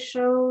through the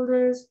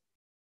shoulders,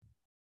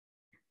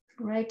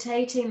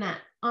 rotating that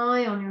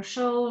eye on your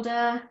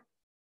shoulder,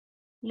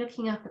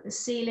 looking up at the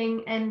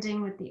ceiling,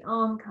 ending with the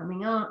arm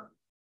coming up.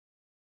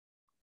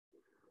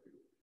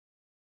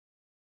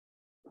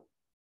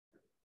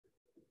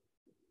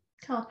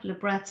 Couple of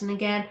breaths, and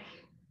again,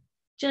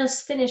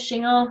 just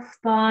finishing off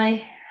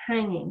by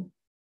hanging.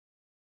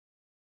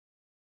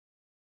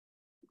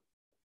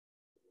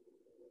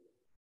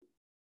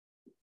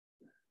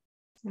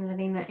 And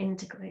letting that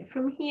integrate.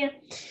 From here,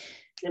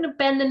 I'm going to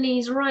bend the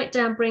knees right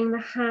down, bring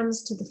the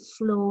hands to the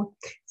floor,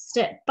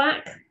 step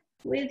back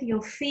with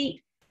your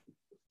feet,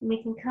 and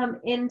we can come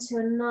into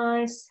a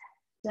nice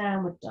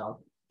downward dog.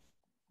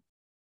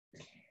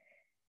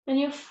 And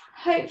you'll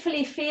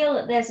hopefully feel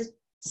that there's a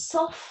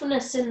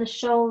softness in the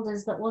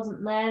shoulders that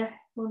wasn't there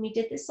when we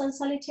did this sun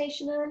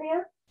salutation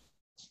earlier.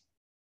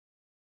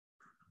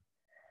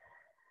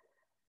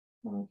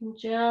 And we can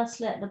just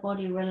let the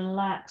body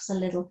relax a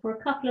little for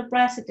a couple of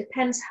breaths. It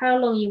depends how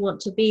long you want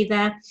to be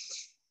there.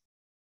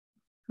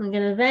 I'm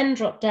going to then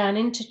drop down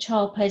into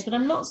child pose, but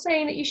I'm not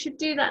saying that you should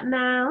do that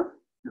now.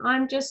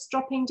 I'm just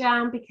dropping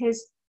down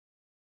because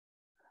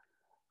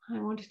I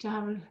wanted to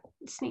have a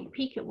sneak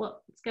peek at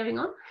what's going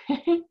on.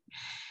 So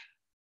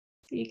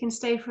you can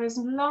stay for as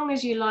long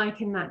as you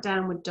like in that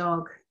downward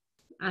dog,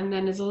 and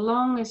then as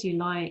long as you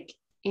like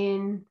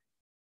in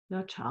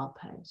your child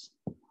pose.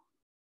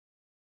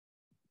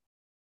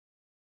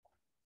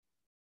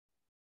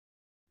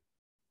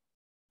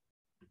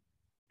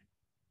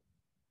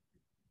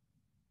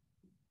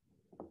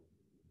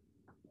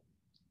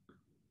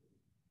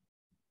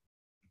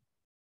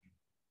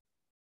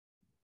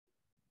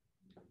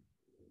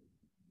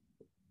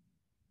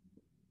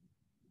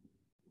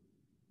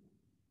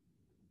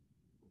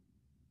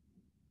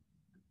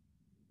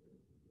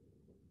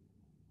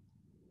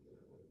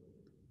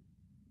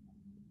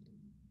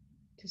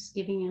 Just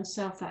giving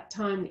yourself that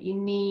time that you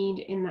need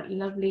in that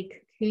lovely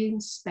cocoon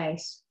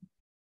space.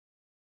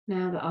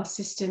 Now that our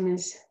system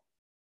is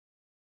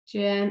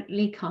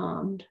gently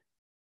calmed.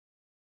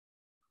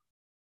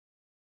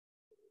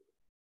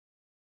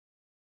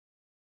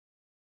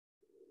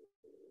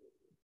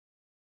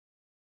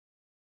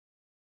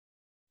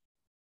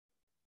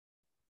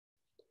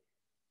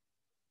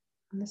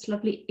 And this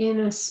lovely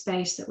inner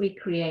space that we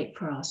create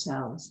for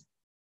ourselves.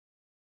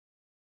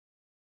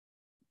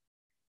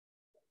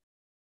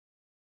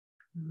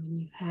 And when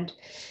you've had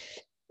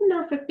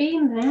enough of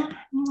being there, and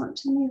you want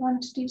to move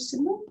on to do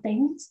some more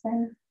things,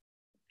 then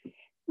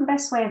the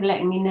best way of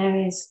letting me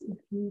know is if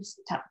you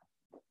sit up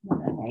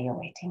while I know you're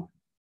waiting.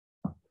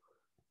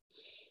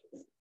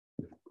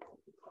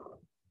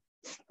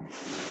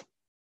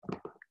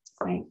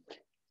 Great.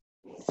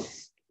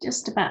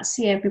 Just about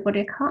see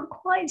everybody. I can't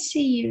quite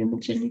see you,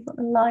 Imogen. You've got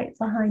the light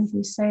behind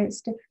you, so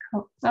it's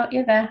difficult. Oh,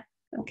 you're there.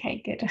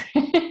 Okay, good.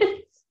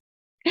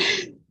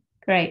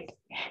 Great.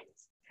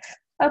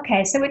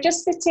 Okay, so we're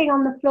just sitting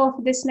on the floor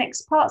for this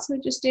next part. So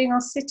we're just doing our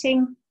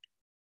sitting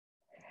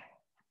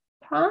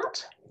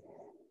part.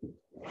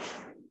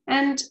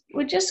 And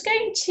we're just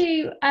going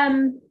to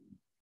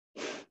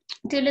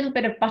do a little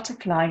bit of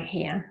butterfly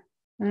here.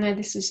 I know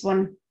this is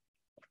one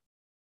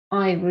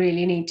I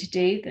really need to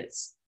do.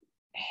 That's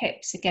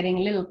hips are getting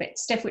a little bit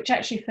stiff, which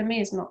actually for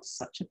me is not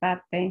such a bad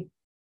thing,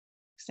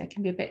 because they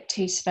can be a bit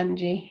too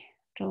spongy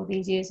after all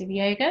these years of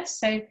yoga.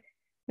 So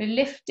we're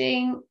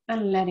lifting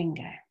and letting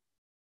go.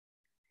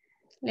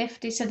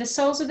 Lifting, so the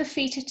soles of the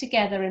feet are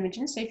together,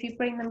 Imogen. So if you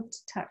bring them to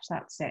touch,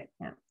 that's it.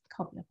 Yeah,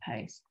 cobbler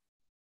pose.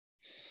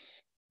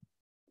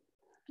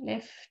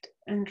 Lift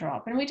and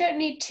drop. And we don't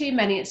need too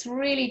many. It's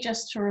really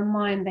just to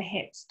remind the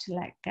hips to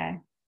let go.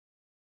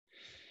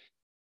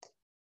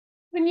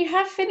 When you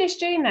have finished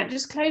doing that,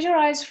 just close your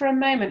eyes for a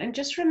moment and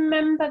just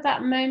remember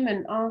that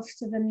moment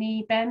after the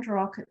knee bend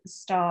rock at the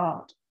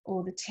start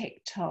or the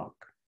tick-tock.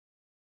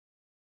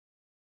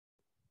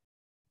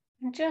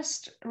 And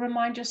just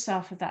remind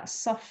yourself of that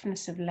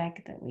softness of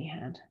leg that we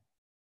had.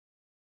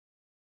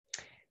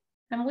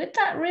 And with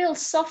that real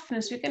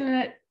softness, we're going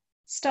to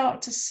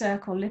start to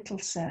circle little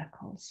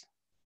circles.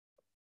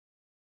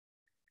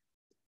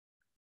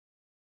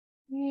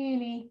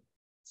 Really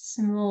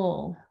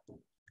small.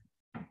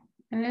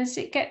 And as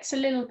it gets a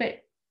little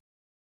bit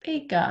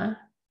bigger,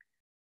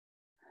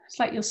 it's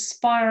like you're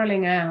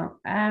spiraling out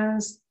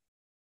as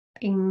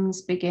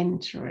things begin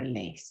to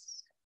release.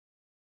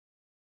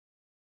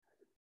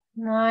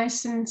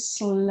 Nice and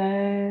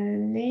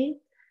slowly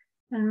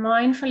and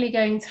mindfully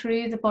going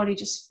through the body,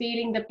 just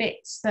feeling the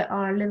bits that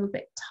are a little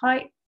bit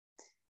tight.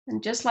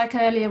 And just like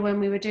earlier when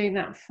we were doing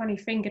that funny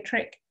finger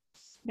trick,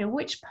 you know,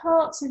 which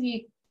parts of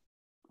you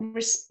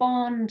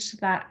respond to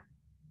that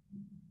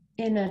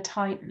inner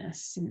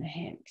tightness in the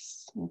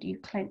hips? And do you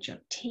clench your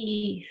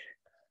teeth?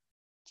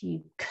 Do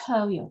you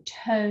curl your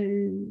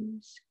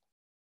toes?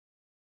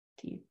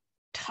 Do you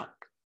tuck?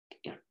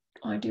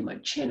 I do my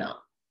chin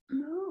up.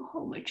 Oh,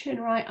 hold my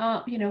chin right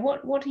up. You know,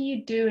 what are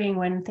you doing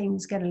when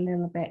things get a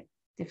little bit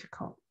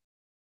difficult?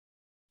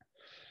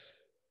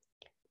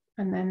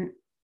 And then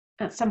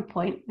at some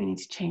point we need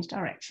to change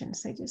direction.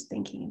 So just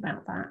thinking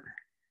about that.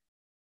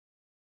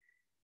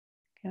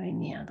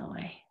 Going the other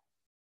way.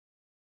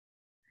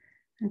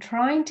 And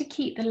trying to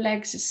keep the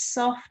legs as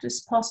soft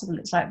as possible.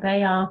 It's like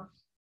they are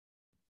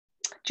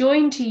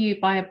joined to you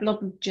by a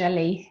blob of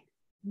jelly.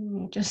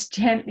 You're just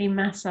gently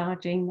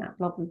massaging that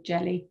blob of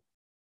jelly.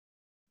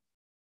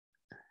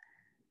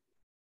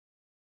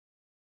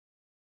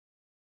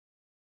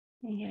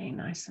 You're getting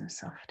nice and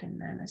soft in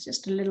there. There's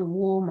just a little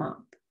warm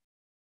up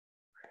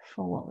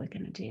for what we're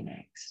going to do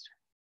next.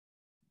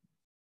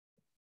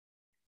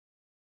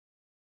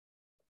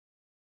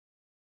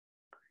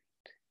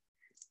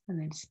 And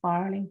then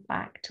spiraling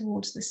back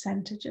towards the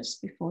center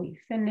just before you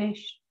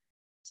finish,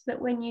 so that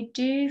when you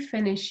do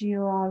finish,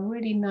 you are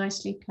really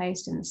nicely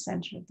placed in the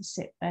center of the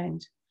sit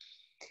bones.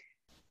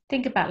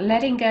 Think about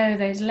letting go of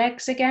those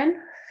legs again.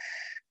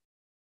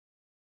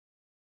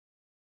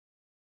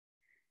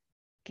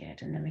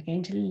 Good, and then we're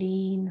going to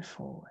lean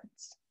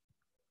forwards.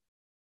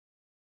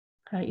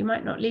 You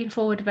might not lean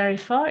forward very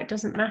far. It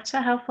doesn't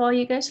matter how far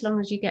you go, so long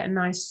as you get a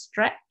nice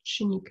stretch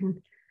and you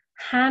can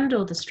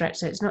handle the stretch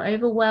so it's not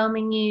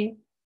overwhelming you.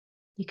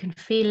 You can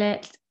feel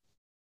it,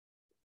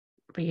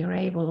 but you're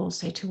able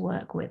also to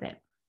work with it.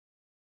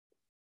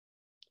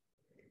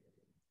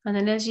 And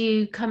then as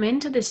you come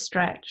into this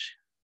stretch,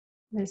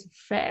 there's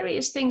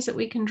various things that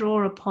we can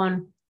draw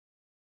upon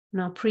in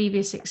our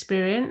previous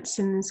experience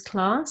in this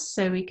class.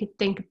 So we could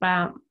think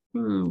about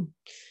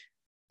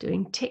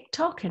doing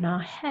tick-tock in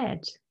our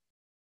head.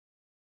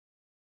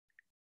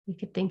 We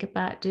could think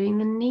about doing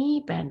the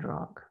knee bend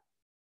rock.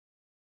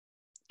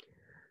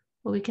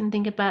 Or we can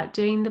think about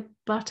doing the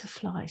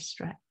butterfly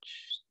stretch,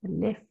 the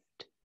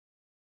lift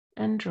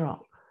and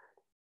drop,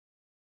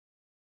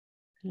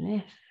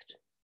 lift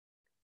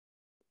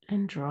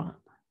and drop,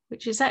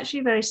 which is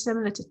actually very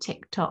similar to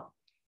tick-tock.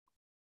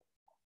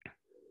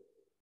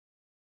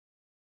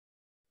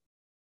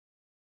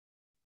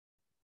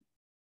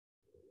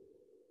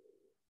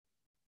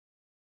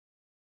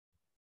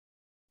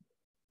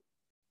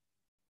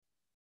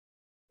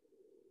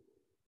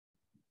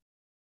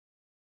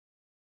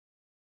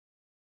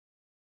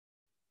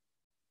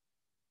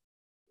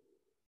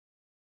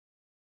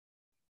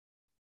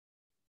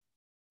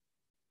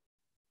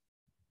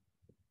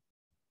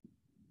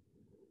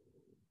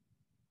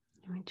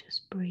 We're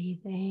just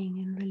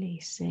breathing and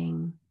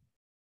releasing.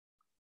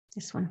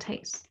 This one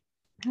takes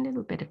a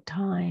little bit of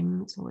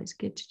time. It's always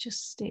good to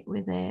just stick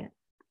with it.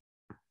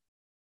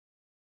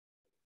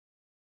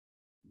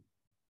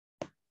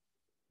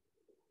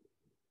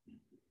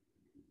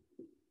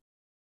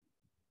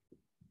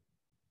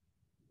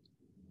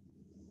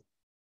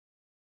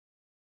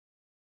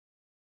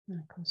 And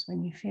of course,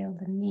 when you feel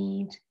the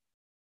need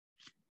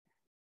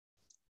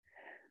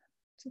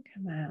to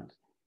come out,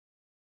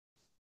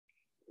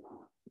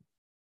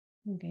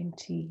 we're going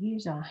to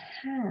use our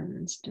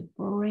hands to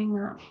bring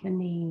up the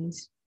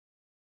knees.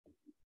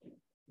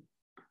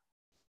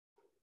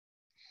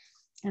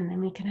 And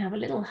then we can have a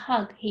little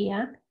hug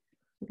here.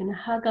 We're going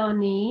to hug our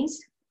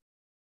knees.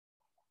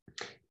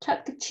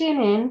 Tuck the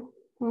chin in,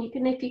 and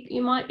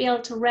you might be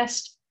able to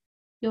rest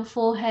your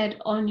forehead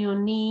on your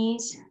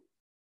knees.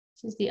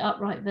 This is the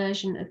upright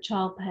version of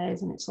child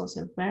pose, and it's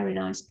also a very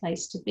nice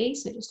place to be.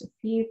 So just a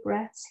few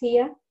breaths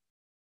here.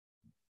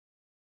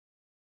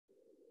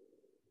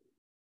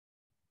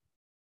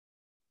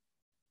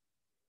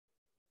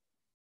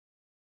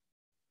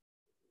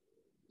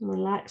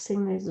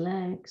 Relaxing those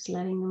legs,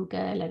 letting them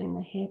go, letting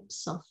the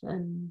hips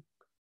soften.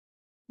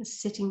 The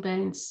sitting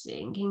bones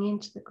sinking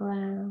into the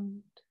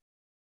ground.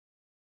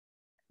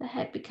 The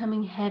head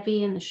becoming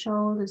heavy and the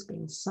shoulders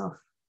being soft.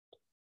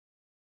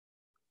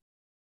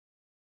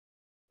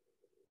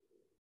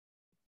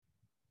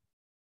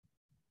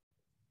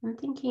 And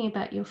thinking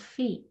about your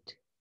feet,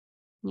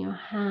 your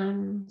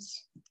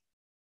hands,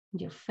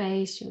 your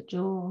face, your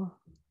jaw.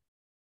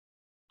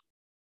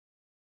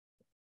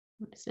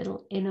 This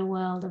little inner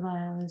world of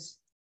ours.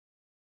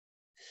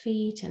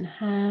 Feet and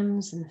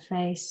hands and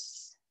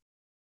face.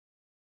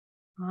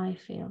 I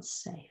feel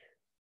safe.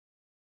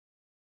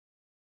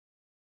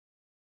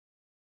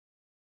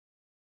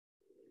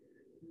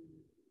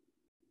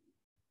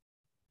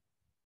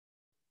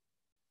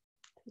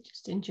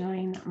 Just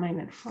enjoying that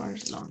moment for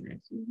as long as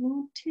you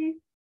need to.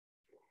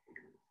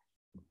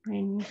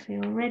 When you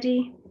feel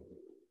ready,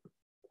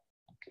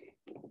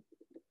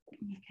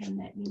 you can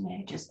let me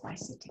know just by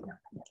sitting up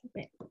a little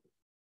bit.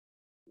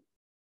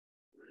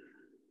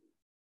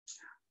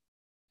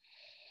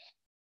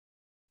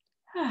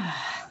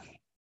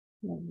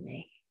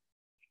 Lovely.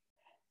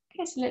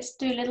 Okay, so let's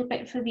do a little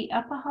bit for the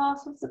upper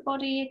half of the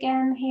body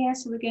again here.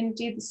 So we're going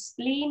to do the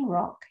spleen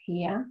rock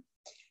here.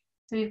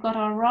 So we've got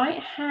our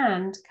right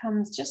hand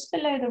comes just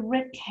below the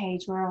rib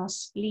cage where our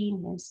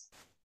spleen is,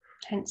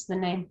 hence the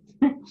name.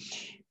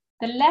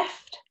 The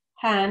left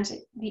hand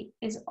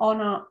is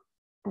on our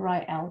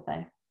right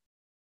elbow.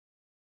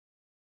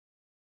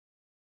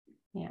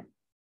 Yeah,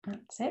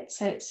 that's it.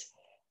 So it's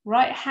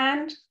right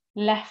hand,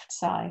 left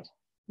side.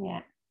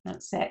 Yeah,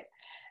 that's it.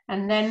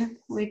 And then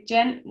we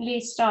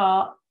gently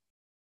start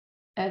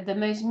the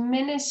most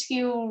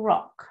minuscule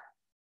rock.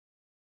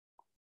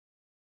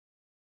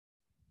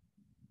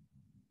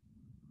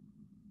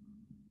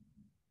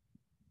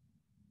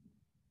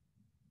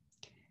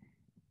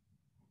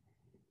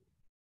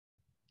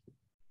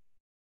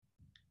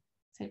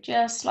 So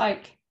just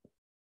like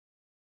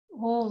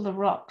all the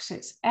rocks,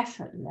 it's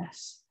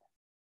effortless.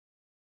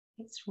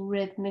 It's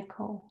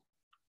rhythmical.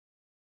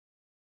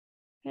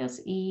 Feels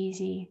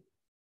easy.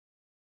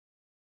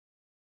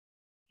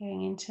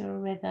 Going into a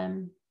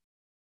rhythm.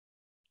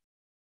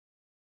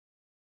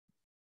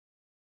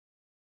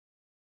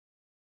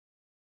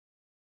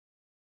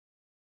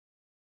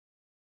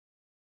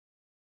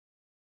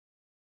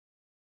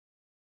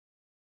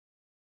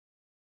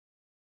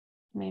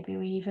 Maybe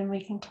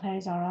we can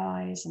close our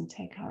eyes and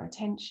take our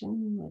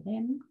attention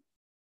within.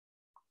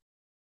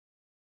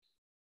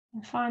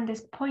 And find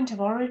this point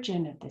of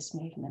origin of this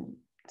movement,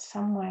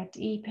 somewhere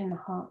deep in the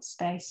heart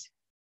space.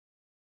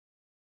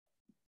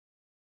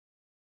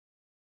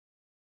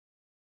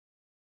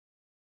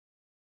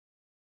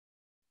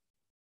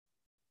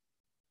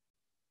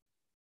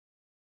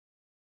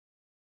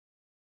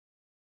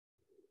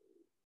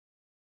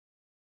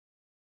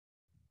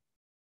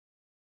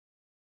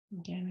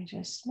 Again, we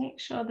just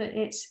make sure that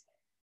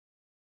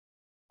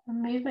the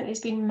movement is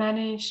being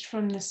managed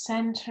from the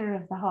center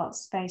of the heart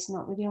space,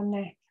 not with your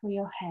neck or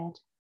your head.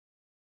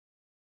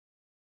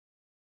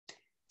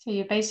 So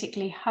you're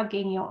basically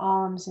hugging your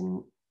arms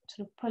and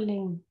sort of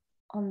pulling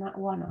on that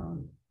one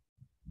arm.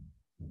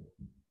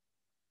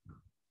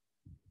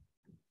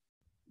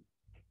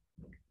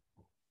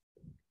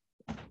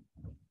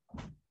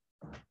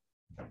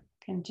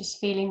 And just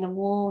feeling the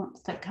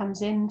warmth that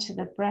comes into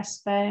the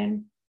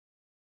breastbone.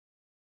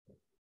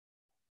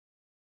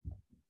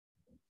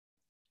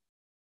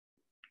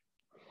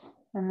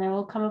 And there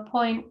will come a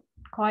point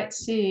quite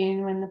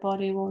soon when the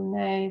body will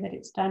know that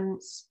it's done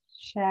its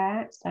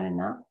share, it's done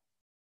enough.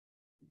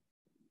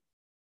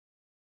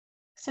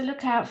 So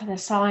look out for the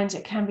signs.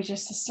 It can be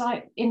just a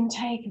slight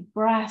intake of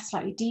breath,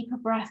 slightly deeper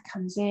breath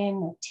comes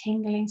in, a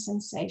tingling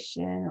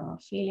sensation or a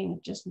feeling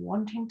of just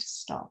wanting to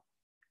stop.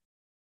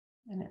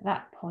 And at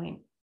that point,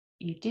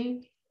 you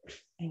do,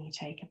 and you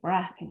take a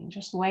breath and you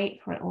just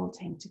wait for it all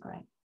to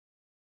integrate.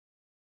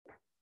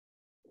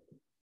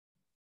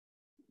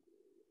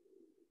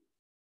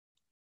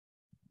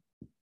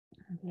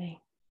 Lovely.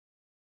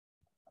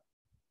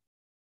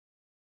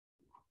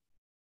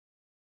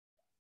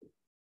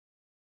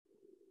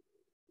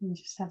 And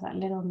just have that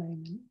little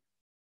moment.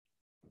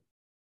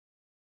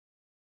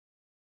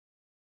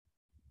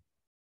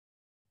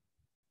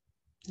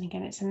 And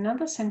again, it's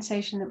another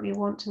sensation that we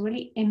want to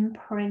really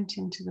imprint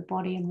into the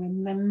body and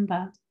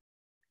remember.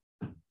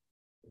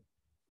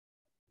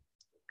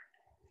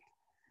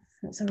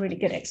 It's a really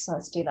good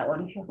exercise to do that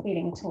one if you're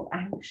feeling at all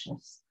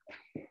anxious.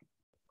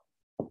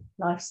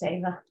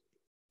 Lifesaver.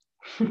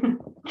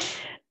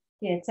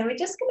 Good, so we're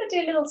just going to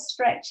do a little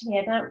stretch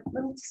here. Now,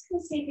 I'm just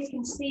going to see if you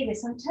can see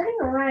this. I'm turning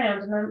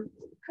around and I'm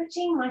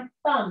putting my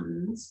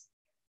thumbs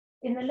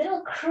in the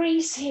little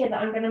crease here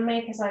that I'm going to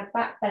make as I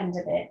back bend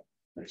a bit,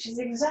 which is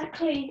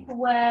exactly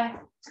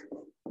where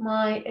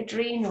my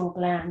adrenal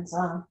glands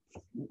are. A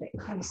bit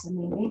closer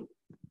maybe.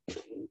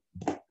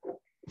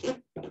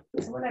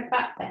 So when I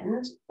back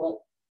bend,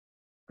 oh,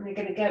 we're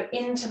going to go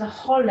into the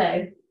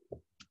hollow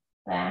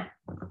there.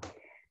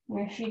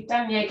 And if you've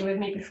done yoga with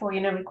me before, you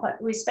know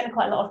we spend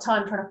quite a lot of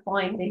time trying to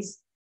find these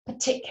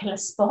particular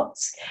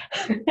spots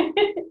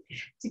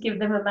to give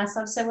them a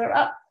massage. So we're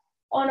up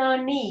on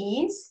our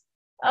knees,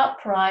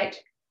 upright,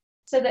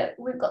 so that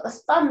we've got the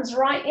thumbs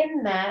right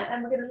in there,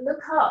 and we're going to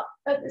look up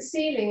at the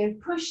ceiling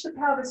and push the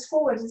pelvis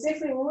forward as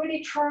if we were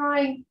really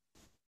trying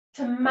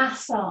to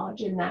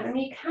massage in that. And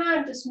you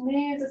can just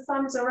move the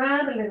thumbs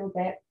around a little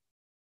bit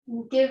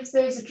and give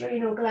those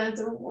adrenal glands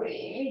a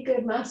really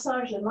good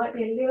massage. They might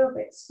be a little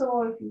bit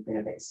sore if you've been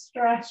a bit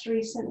stressed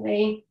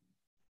recently.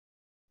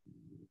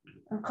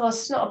 Of course,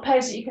 it's not a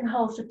pose that you can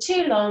hold for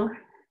too long.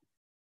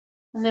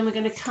 And then we're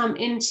going to come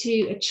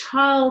into a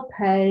child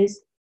pose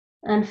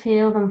and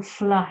feel them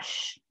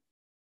flush.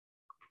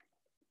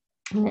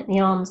 And let the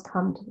arms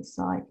come to the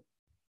side.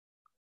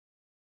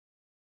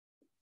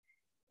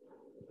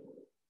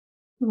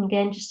 And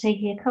again, just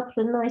taking a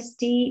couple of nice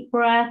deep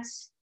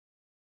breaths.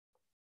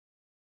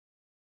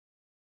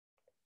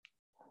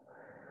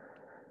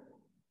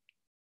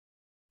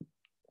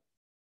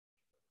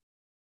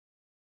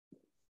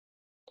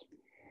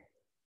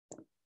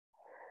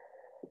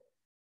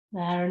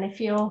 There, and if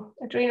your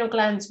adrenal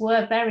glands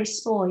were very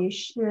sore, you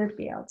should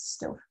be able to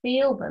still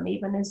feel them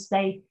even as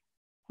they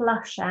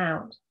flush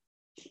out.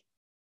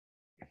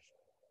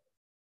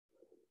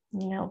 A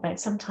little bit.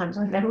 Sometimes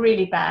when they're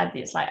really bad,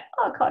 it's like,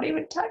 oh, I can't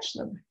even touch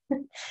them.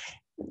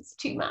 It's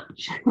too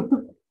much.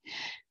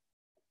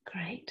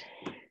 Great.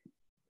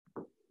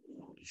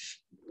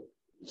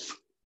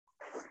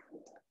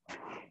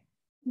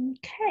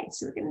 Okay,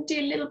 so we're going to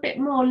do a little bit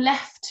more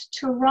left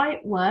to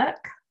right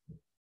work.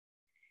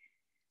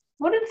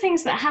 One of the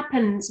things that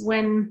happens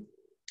when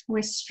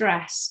we're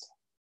stressed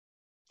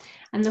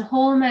and the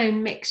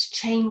hormone mix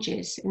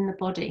changes in the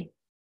body.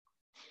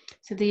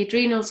 So the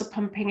adrenals are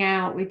pumping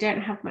out, we don't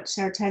have much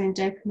serotonin,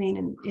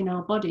 dopamine in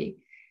our body,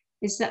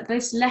 is that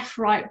this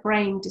left-right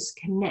brain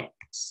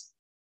disconnects.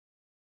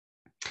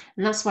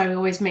 And that's why we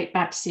always make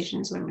bad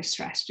decisions when we're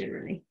stressed,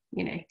 generally,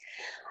 you know.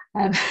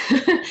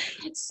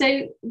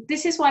 So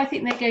this is why I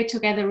think they go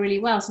together really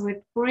well. So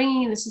we're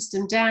bringing the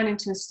system down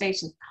into a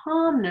state of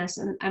calmness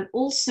and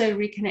also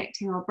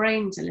reconnecting our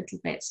brains a little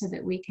bit so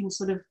that we can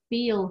sort of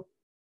feel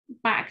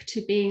back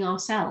to being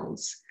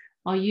ourselves,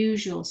 our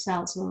usual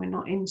selves when we're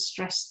not in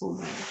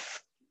stressful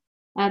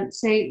mode.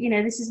 So, you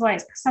know, this is why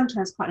it's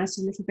sometimes quite nice,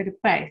 a little bit of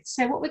both.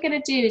 So what we're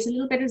going to do is a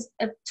little bit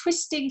of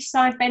twisting,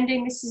 side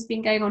bending. This has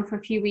been going on for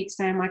a few weeks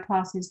now in my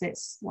classes.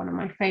 That's one of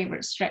my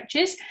favorite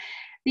stretches.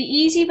 The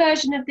easy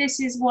version of this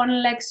is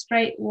one leg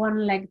straight,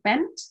 one leg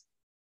bent.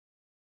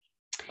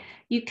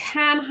 You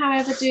can,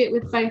 however, do it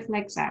with both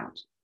legs out.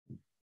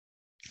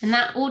 And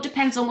that all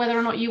depends on whether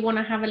or not you want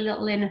to have a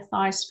little inner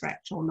thigh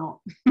stretch or not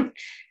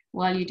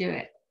while you do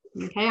it.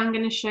 Okay, I'm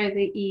going to show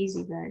the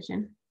easy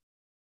version.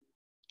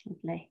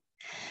 Lovely.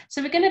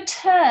 So we're going to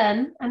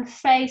turn and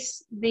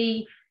face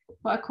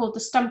what I call the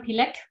stumpy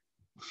leg.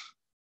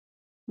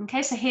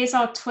 Okay, so here's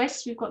our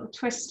twist. We've got the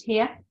twist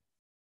here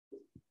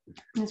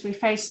as we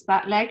face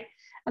that leg.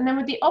 And then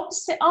with the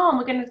opposite arm,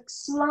 we're going to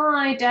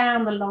slide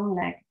down the long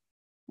leg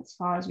as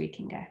far as we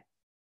can go.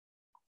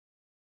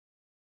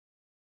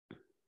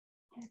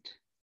 Good.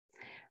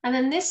 And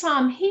then this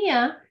arm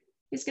here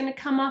is going to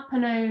come up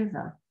and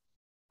over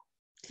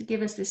to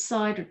give us this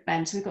sideward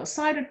bend. So we've got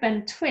sideward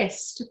bend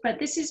twist, but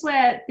this is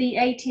where the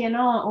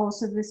ATNR,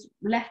 also this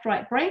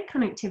left-right brain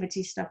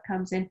connectivity stuff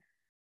comes in.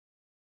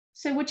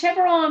 So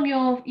whichever arm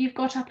you've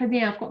got up in the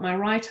air, I've got my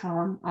right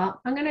arm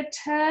up. I'm going to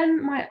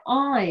turn my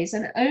eyes,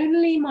 and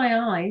only my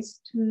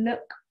eyes, to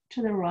look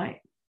to the right.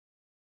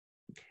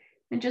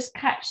 And just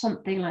catch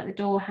something like the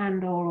door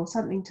handle or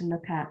something to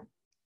look at.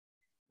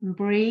 And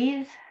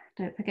breathe.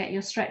 Don't forget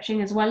you're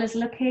stretching as well as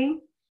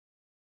looking.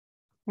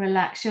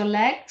 Relax your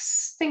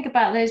legs. Think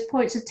about those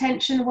points of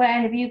tension.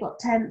 Where have you got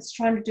tense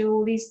trying to do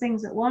all these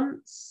things at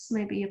once?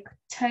 Maybe your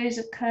toes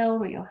are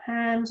curled, or your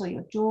hands, or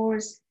your jaw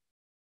is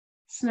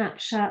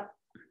snapped shut.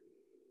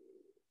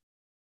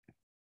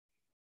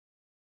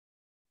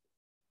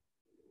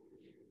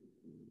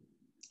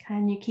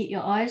 Can you keep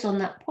your eyes on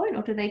that point,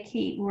 or do they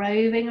keep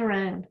roving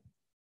around?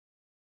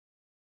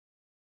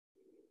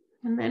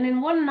 And then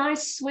in one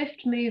nice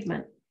swift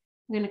movement,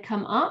 I'm going to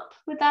come up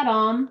with that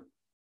arm,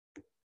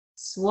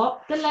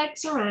 swap the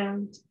legs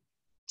around,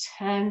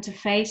 turn to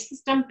face the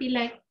stumpy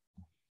leg,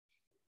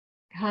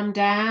 come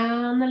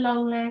down the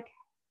long leg,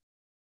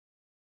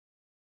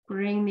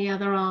 bring the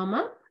other arm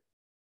up.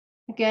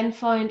 Again,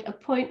 find a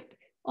point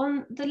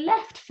on the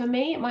left for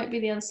me. It might be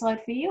the other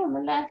side for you, on the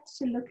left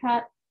to look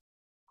at.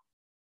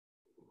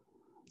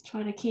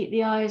 Try to keep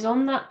the eyes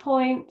on that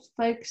point,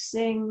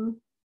 focusing.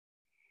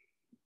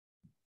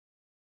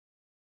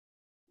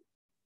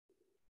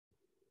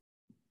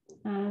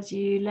 As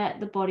you let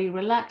the body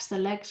relax, the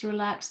legs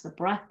relax, the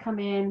breath come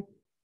in.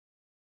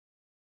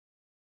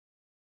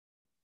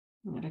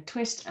 I'm going to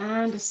twist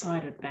and a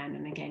sideward bend,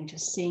 and again,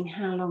 just seeing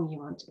how long you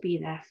want to be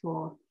there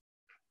for.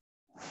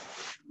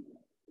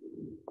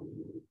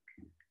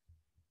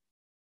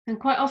 And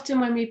quite often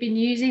when we've been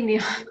using the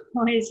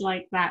eyes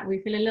like that, we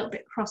feel a little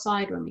bit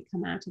cross-eyed when we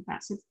come out of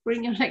that. So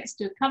bring your legs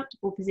to a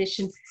comfortable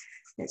position.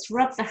 Let's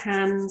rub the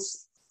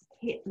hands,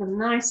 hit them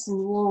nice and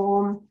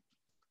warm.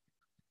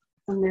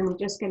 And then we're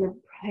just going to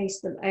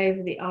place them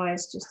over the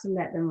eyes just to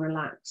let them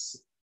relax.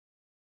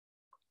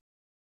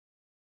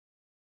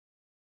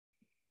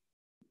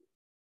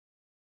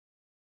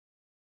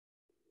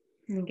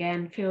 And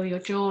again, feel your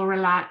jaw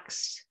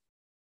relaxed.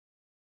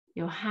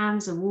 Your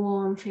hands are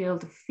warm, feel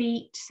the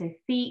feet, so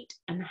feet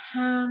and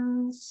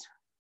hands,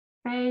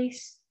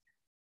 face,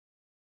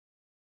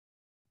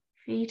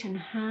 feet and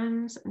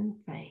hands and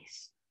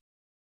face.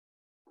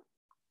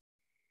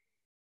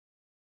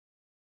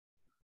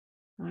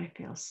 I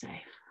feel safe.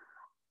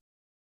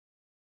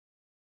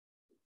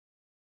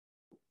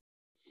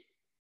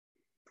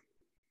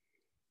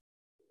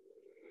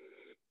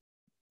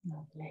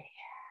 Lovely.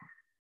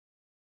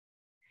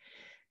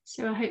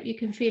 So I hope you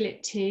can feel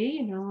it too.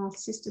 You know, our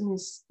system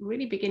is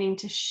really beginning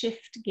to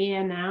shift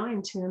gear now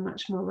into a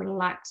much more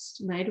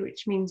relaxed mode,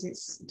 which means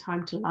it's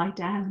time to lie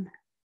down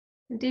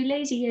and do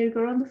lazy yoga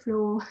on the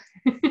floor.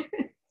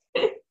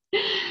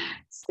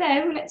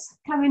 So let's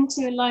come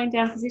into a lying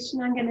down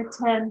position. I'm going to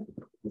turn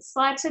the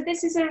slide. So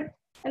this is a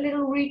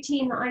little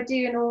routine that I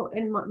do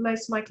in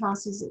most of my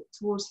classes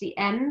towards the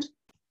end.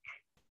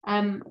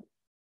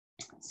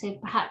 So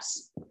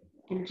perhaps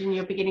Imogen,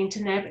 you're beginning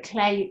to know, but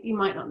Claire, you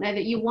might not know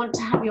that you want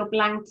to have your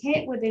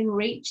blanket within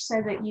reach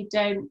so that you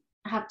don't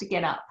have to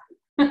get up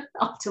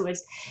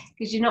afterwards,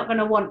 because you're not going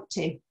to want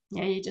to. You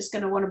know, you're just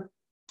going to want to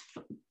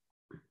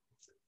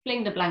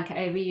fling the blanket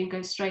over you and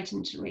go straight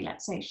into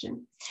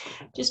relaxation.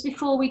 Just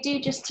before we do,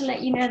 just to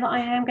let you know that I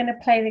am going to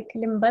play the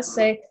kalimba,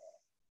 so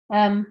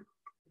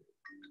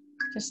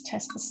just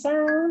test the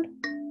sound.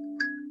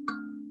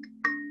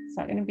 Is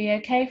that going to be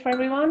okay for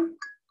everyone?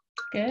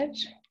 Good.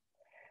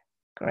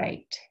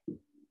 Great.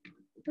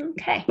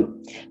 Okay,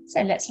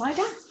 so let's lie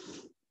down.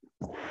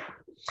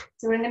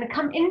 So we're going to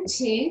come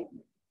into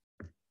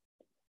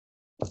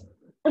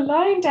a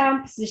lying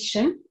down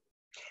position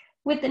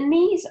with the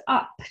knees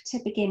up to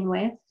begin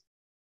with.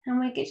 And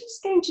we're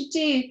just going to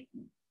do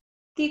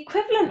the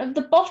equivalent of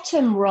the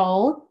bottom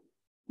roll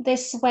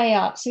this way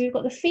up. So we've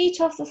got the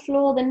feet off the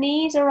floor, the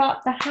knees are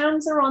up, the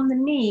hands are on the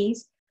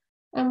knees,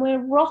 and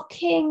we're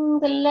rocking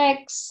the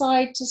legs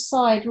side to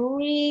side,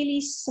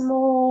 really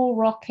small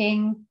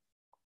rocking.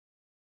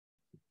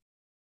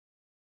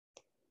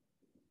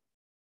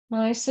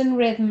 Nice and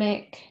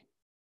rhythmic.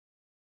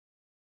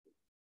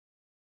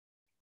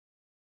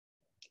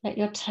 Let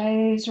your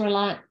toes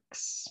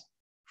relax.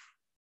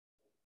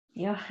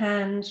 Your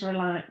hands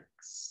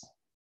relax.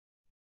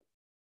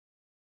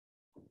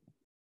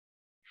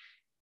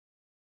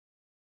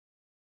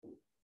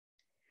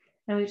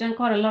 And we've done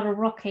quite a lot of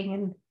rocking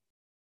and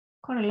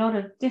quite a lot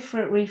of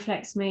different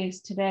reflex moves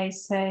today,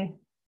 so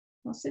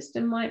our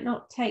system might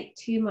not take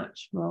too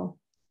much more.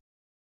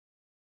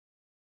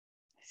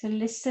 So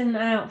listen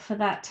out for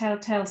that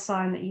telltale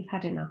sign that you've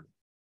had enough.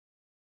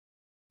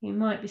 You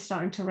might be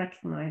starting to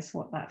recognize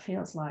what that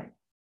feels like.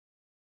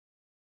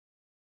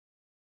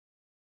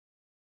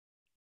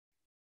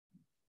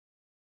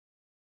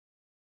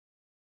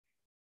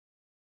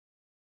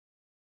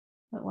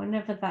 But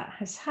whenever that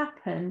has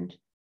happened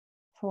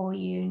for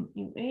you,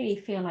 you really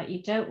feel like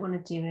you don't want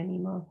to do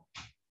anymore,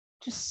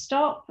 just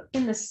stop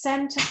in the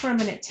center for a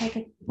minute, take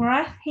a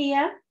breath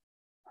here.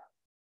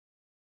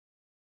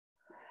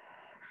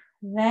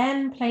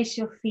 Then place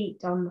your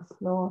feet on the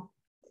floor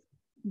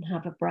and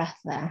have a breath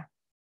there.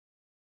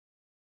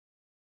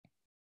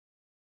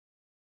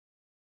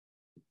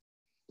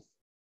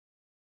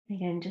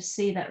 Again, just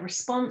see that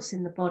response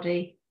in the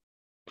body.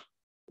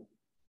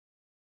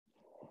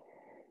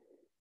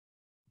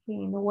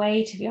 Feeling the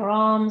weight of your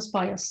arms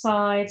by your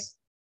sides,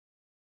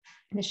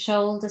 the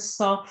shoulders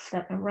soft,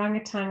 that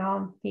orangutan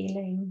arm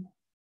feeling.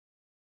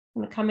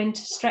 I'm going to come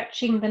into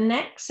stretching the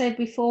neck. So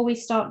before we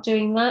start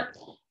doing that,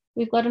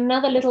 we've got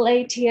another little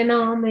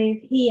ATNR move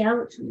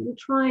here, which I'm going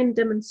to try and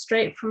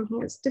demonstrate from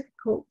here. It's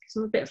difficult because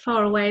I'm a bit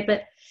far away,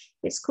 but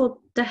it's called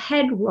the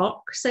head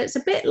rock. So it's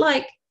a bit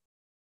like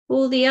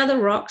all the other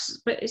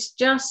rocks, but it's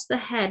just the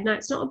head. Now,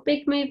 it's not a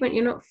big movement.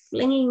 You're not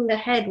flinging the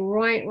head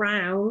right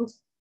round.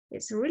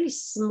 It's a really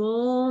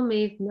small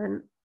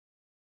movement,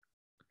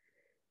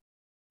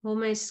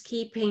 almost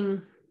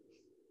keeping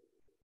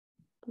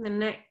the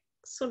neck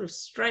sort of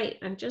straight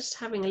and just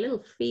having a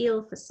little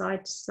feel for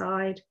side to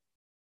side.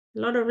 A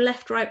lot of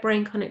left-right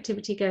brain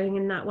connectivity going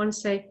in that one.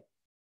 So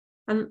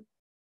the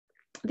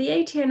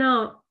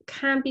ATNR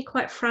can be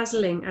quite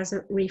frazzling as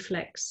a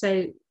reflex. So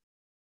you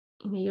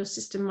know, your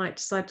system might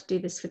decide to do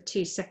this for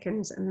 2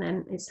 seconds and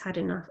then it's had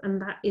enough,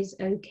 and that is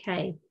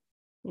okay.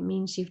 It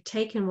means you've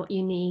taken what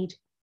you need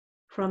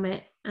from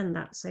it, and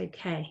that's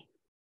okay.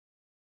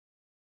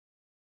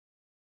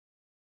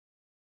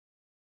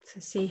 So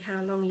see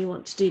how long you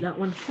want to do that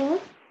one for.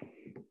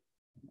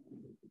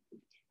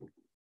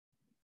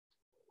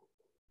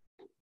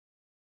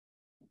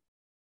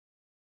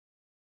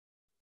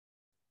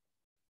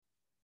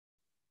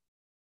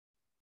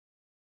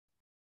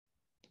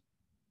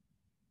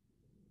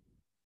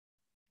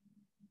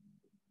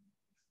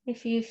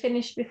 If you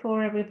finish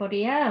before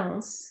everybody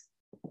else,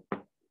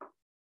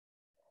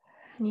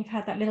 and you've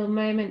had that little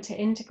moment to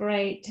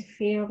integrate, to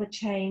feel the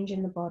change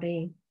in the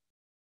body,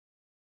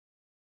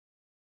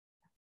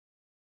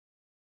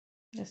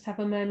 just have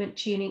a moment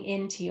tuning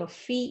into your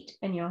feet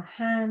and your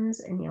hands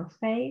and your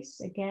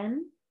face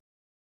again.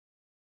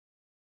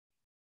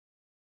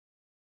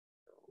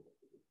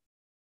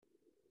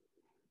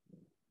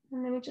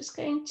 And then we're just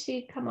going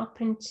to come up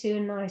into a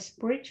nice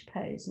bridge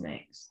pose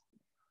next.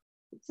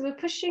 So we're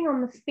pushing on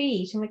the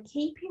feet and we're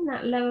keeping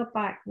that lower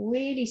back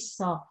really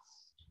soft.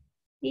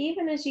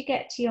 Even as you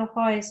get to your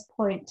highest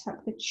point,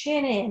 tuck the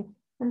chin in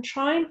and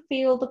try and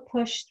feel the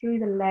push through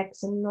the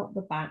legs and not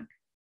the back.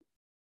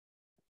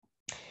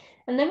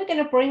 And then we're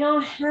going to bring our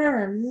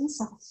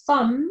hands, our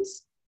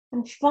thumbs,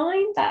 and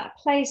find that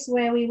place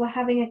where we were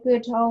having a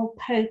good old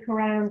poke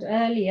around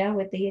earlier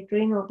with the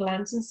adrenal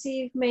glands and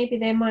see if maybe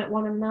they might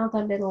want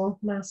another little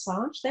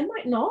massage. They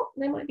might not,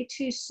 they might be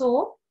too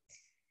sore.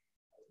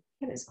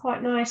 But it's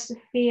quite nice to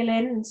feel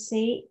in and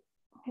see.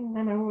 And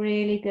then a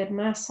really good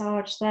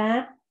massage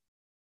there.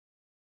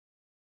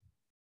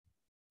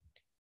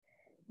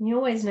 You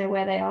always know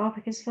where they are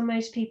because for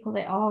most people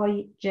they are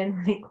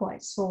generally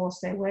quite sore.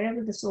 So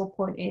wherever the sore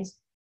point is,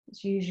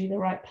 it's usually the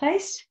right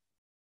place.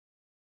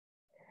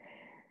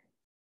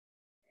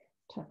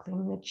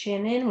 Tucking the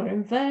chin in, we're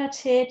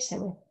inverted,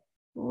 so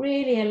we're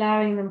really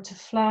allowing them to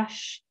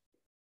flush.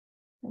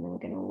 And then we're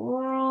going to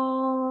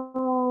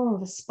roll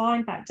the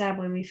spine back down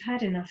when we've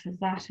had enough of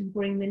that and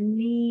bring the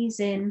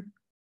knees in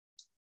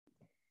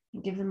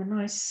and give them a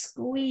nice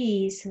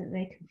squeeze so that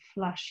they can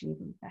flush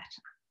even better.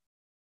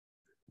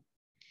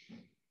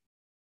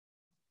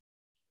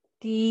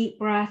 Deep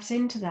breaths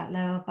into that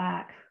lower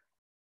back.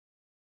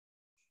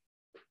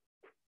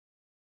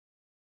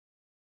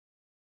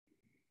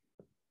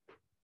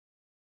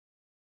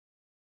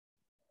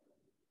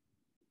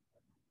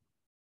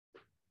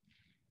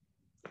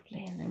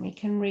 And then we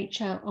can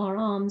reach out our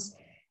arms,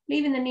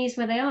 leaving the knees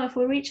where they are. If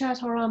we reach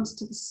out our arms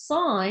to the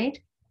side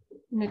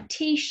in a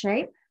T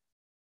shape,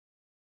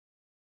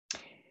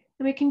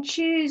 and we can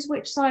choose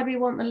which side we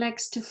want the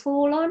legs to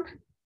fall on.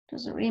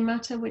 Doesn't really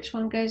matter which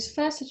one goes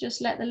first, so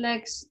just let the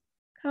legs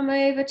come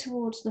over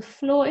towards the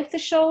floor. If the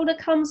shoulder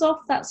comes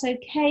off, that's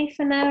okay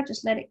for now.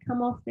 Just let it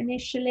come off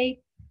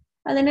initially.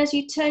 And then as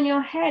you turn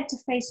your head to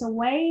face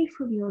away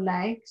from your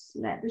legs,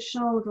 let the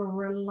shoulder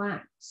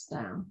relax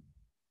down.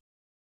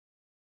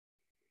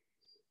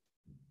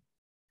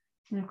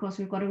 And of course,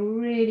 we've got a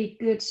really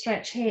good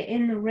stretch here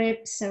in the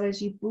ribs. So as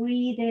you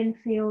breathe in,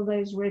 feel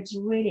those ribs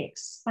really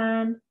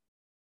expand.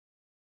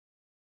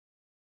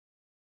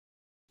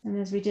 And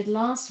as we did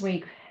last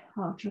week,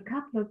 after a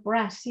couple of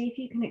breaths, see if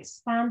you can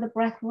expand the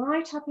breath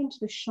right up into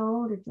the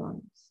shoulder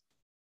joints.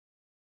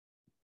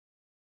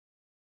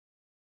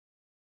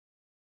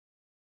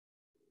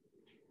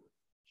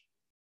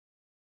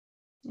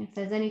 If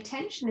there's any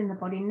tension in the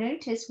body,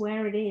 notice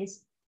where it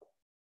is.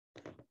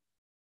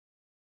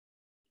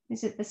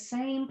 Is it the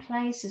same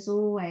place as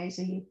always?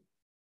 Are you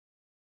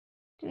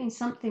doing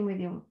something with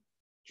your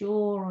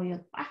jaw or your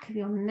back of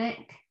your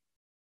neck,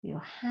 your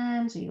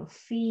hands or your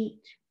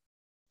feet?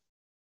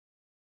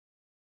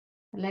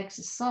 The legs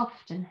are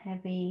soft and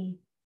heavy.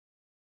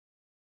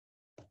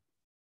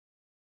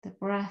 The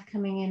breath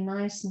coming in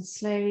nice and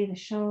slowly, the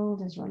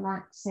shoulders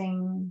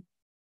relaxing.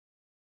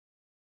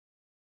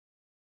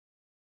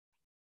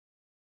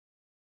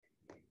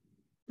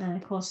 And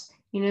of course,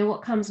 you know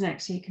what comes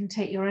next, so you can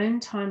take your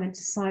own time and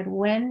decide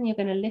when you're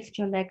going to lift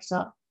your legs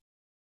up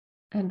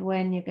and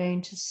when you're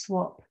going to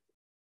swap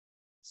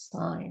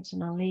sides.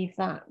 And I'll leave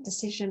that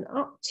decision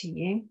up to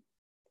you.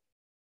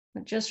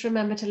 But just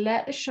remember to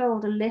let the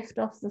shoulder lift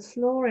off the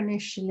floor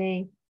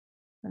initially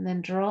and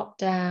then drop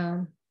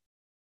down.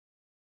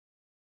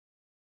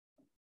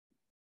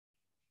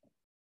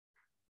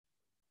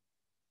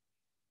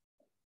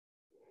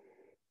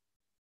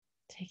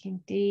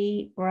 Taking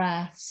deep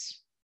breaths.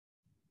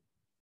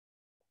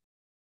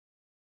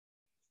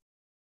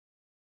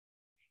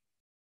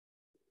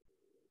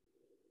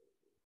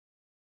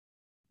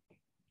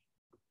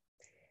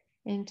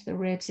 Into the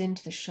ribs,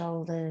 into the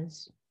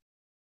shoulders.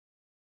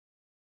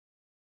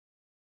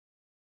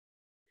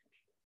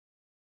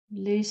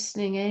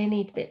 Loosening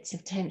any bits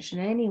of tension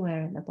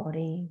anywhere in the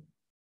body.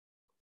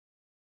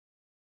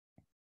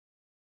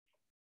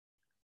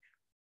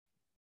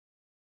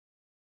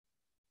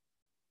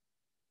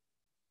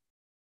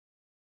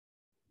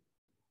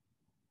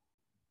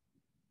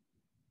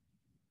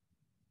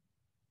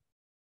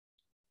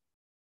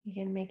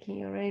 Again, making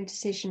your own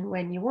decision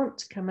when you want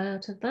to come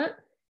out of that.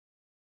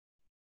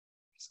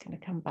 Just going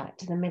to come back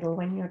to the middle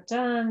when you're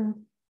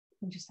done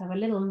and just have a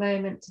little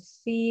moment to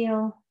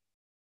feel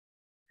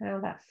how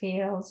that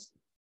feels.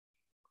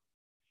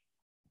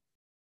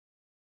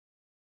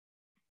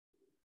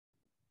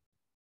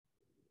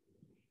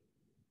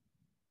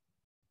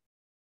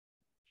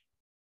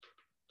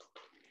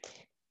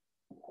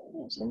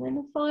 Good. And then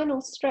the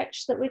final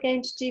stretch that we're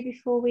going to do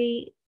before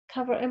we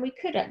cover, and you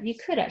could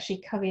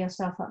actually cover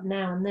yourself up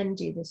now and then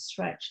do this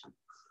stretch.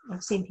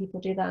 I've seen people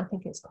do that. I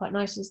think it's quite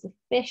nice, is the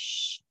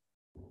fish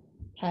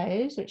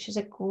pose, which is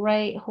a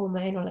great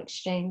hormonal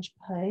exchange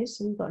pose.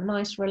 So we've got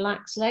nice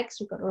relaxed legs.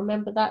 We've got to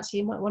remember that. So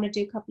you might want to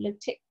do a couple of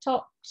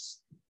TikToks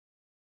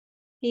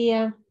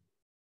here.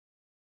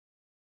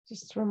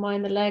 Just to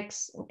remind the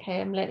legs,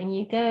 okay, I'm letting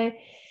you go.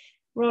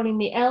 Rolling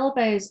the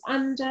elbows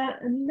under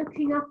and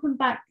looking up and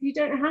back. You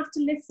don't have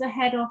to lift the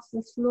head off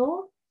the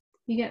floor.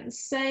 You get the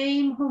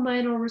same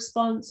hormonal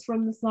response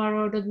from the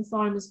thyroid and the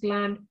thymus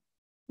gland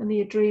and the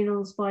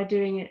adrenals by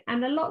doing it.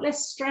 And a lot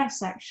less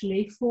stress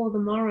actually for the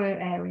Moro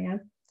area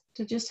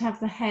to just have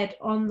the head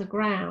on the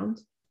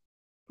ground.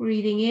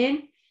 Breathing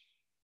in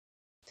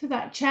to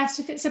that chest.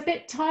 If it's a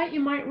bit tight, you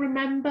might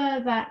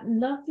remember that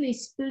lovely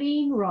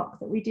spleen rock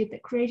that we did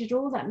that created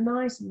all that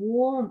nice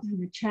warmth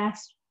in the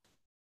chest.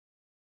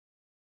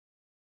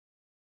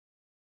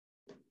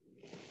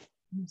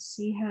 And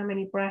see how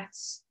many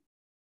breaths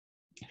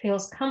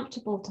feels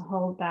comfortable to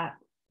hold that.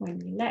 When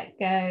you let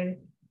go,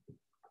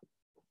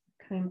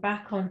 coming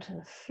back onto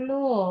the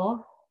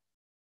floor,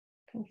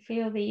 you can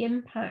feel the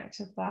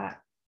impact of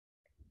that.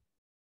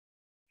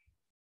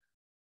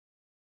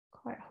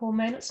 Quite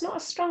hormone. It's not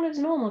as strong as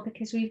normal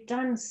because we've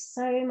done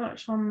so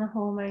much on the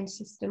hormone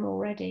system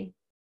already.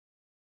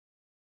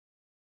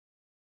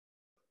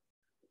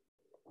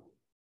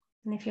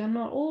 And if you're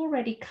not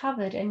already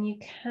covered, and you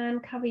can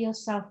cover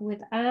yourself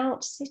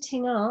without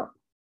sitting up,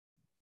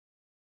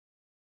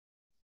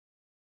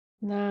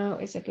 now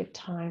is a good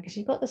time because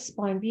you've got the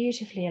spine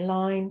beautifully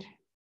aligned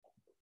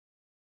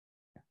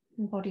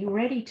and body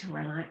ready to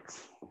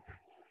relax.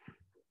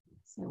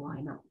 So why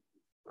not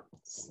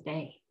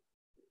stay?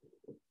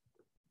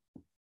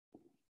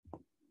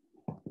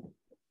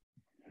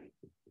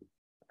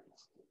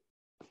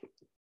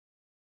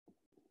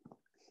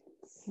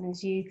 And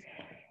as you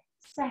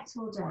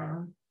settle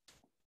down,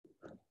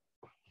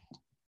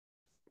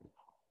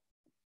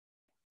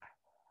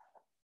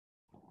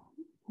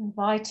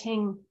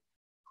 inviting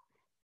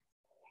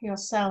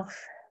yourself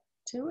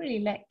to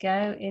really let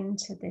go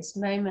into this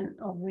moment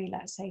of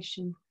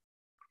relaxation,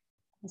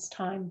 this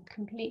time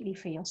completely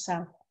for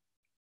yourself.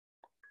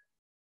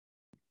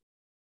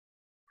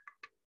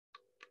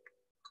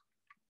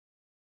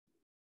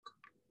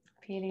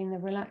 Feeling the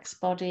relaxed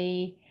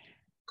body,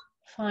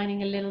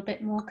 finding a little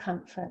bit more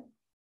comfort.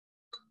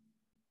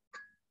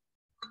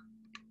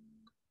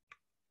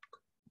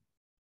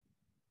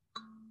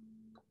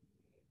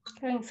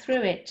 Going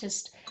through it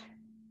just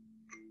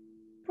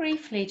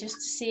briefly, just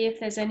to see if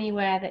there's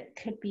anywhere that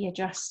could be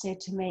adjusted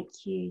to make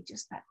you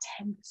just that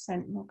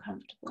 10% more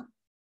comfortable.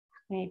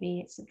 Maybe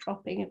it's a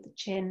dropping of the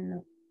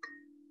chin,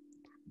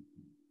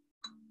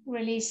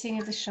 releasing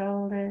of the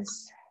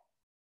shoulders.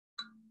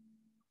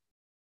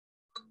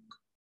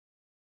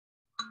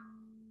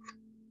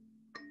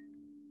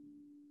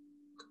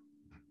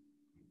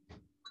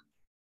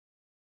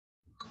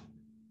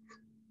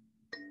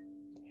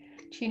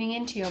 Tuning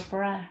into your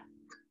breath.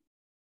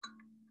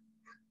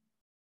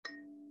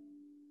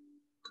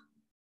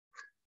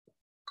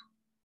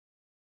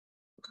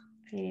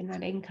 Feeling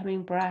that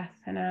incoming breath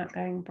and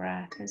outgoing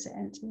breath as it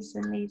enters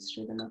and leaves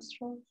through the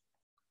nostrils.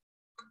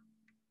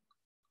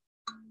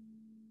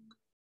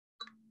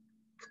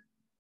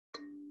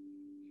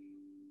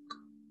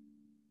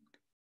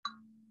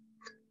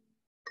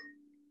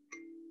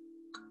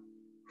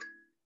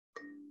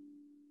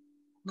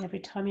 And every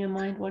time your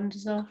mind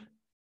wanders off,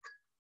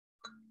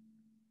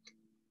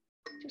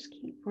 just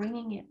keep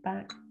bringing it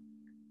back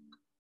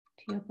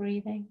to your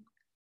breathing.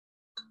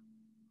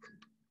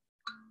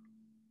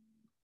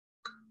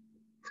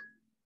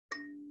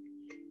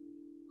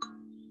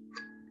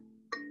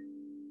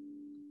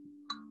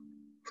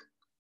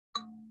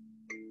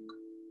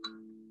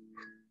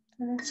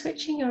 And then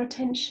switching your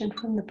attention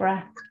from the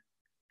breath,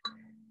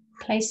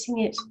 placing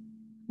it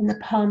in the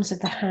palms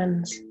of the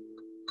hands.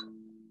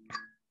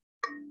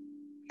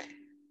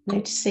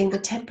 Noticing the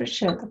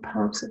temperature of the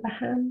palms of the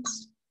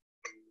hands.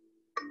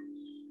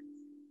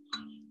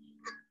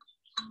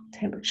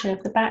 Temperature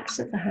of the backs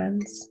of the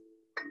hands.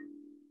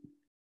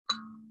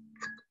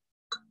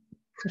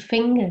 The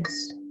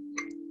fingers.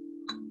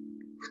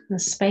 And the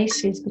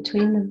spaces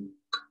between them.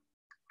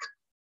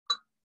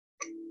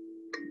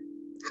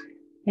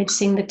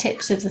 Noticing the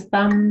tips of the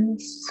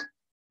thumbs,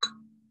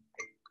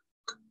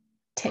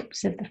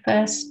 tips of the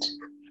first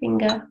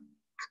finger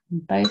on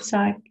both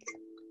sides,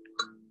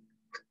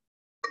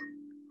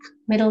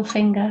 middle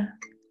finger,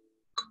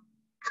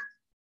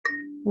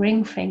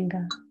 ring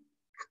finger,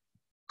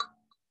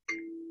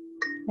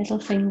 little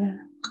finger.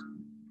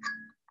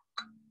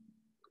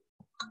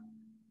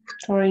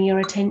 Drawing your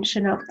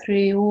attention up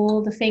through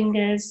all the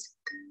fingers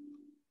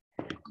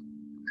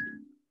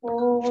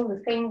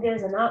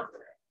and up.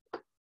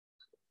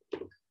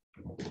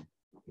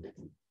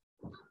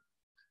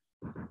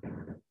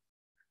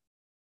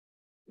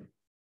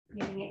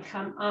 Letting it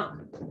come up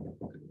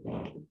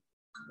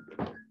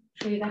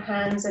through the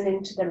hands and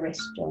into the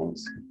wrist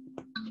joints.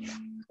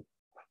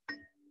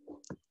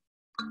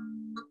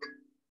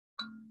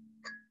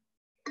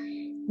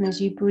 And as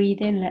you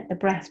breathe in, let the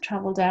breath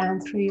travel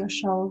down through your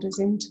shoulders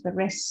into the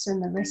wrists,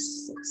 and the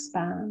wrists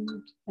expand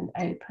and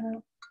open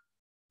up.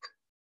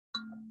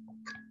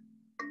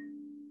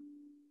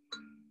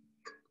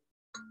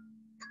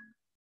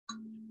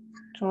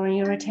 Drawing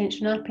your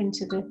attention up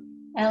into the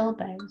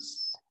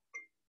elbows.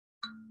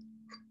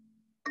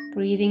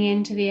 Breathing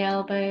into the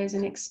elbows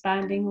and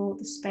expanding all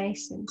the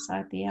space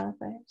inside the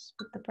elbows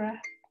with the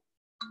breath.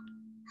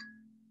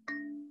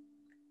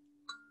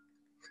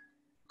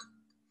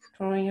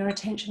 Drawing your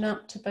attention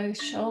up to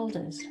both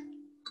shoulders.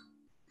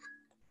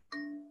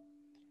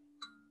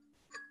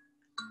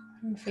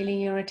 And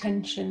feeling your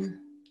attention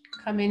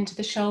come into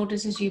the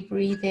shoulders as you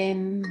breathe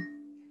in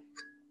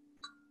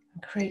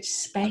and create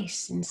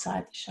space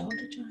inside the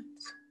shoulder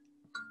joints.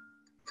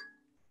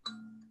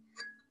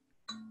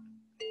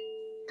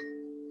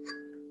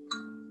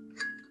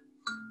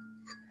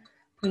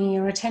 Bringing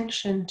your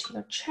attention to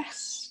your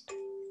chest.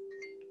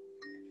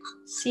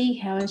 See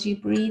how as you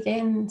breathe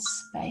in,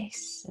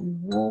 space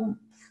and warmth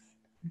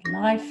and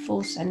life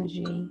force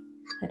energy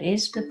that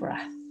is the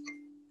breath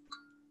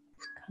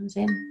comes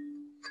in.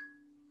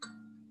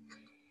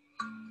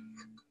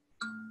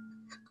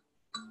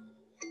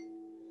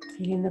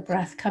 Feeling the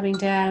breath coming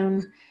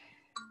down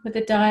with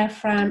the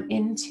diaphragm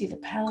into the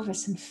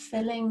pelvis and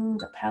filling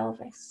the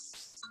pelvis.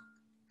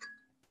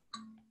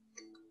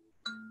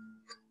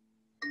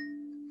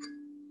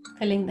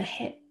 Filling the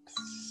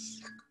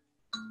hips,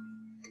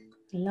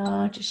 the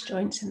largest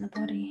joints in the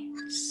body.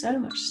 So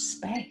much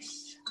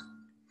space.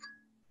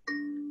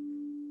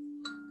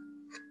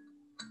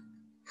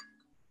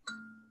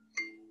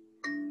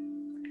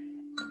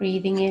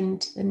 Breathing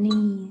into the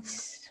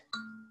knees.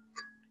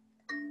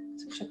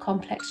 Such a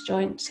complex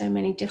joint, so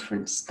many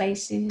different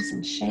spaces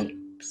and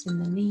shapes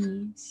in the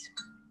knees.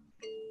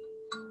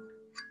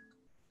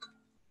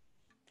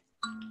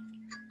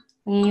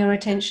 Bringing your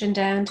attention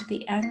down to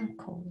the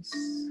ankles.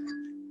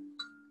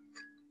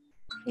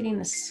 Feeling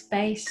the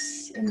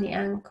space in the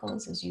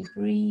ankles as you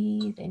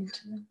breathe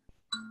into them.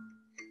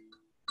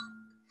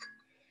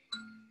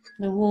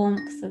 The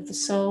warmth of the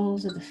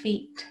soles of the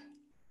feet.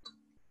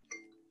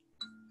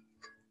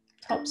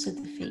 Tops of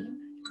the feet.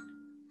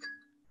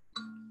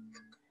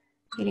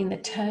 Feeling the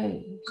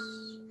toes.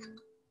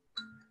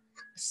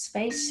 The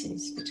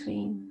spaces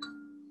between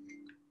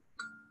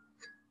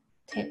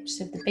tips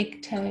of the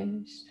big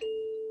toes.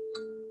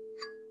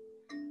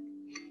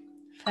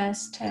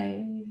 First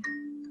toe.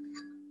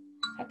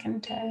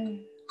 Second toe,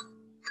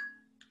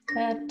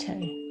 third toe,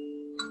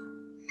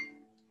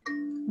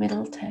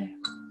 middle toe,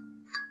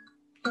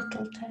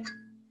 little toe,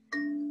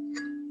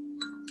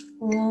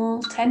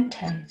 all 10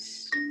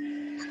 toes,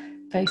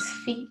 both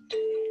feet,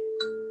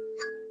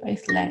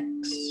 both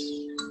legs,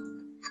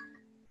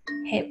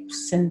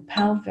 hips and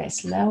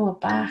pelvis, lower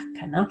back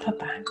and upper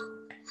back,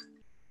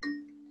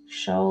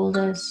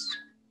 shoulders,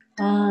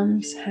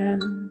 arms,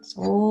 hands,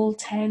 all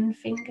 10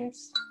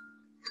 fingers.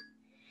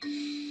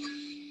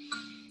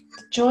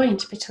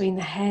 Joint between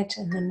the head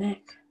and the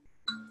neck.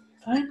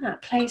 Find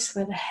that place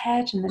where the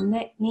head and the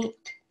neck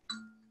meet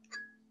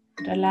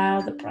and allow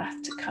the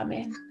breath to come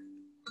in.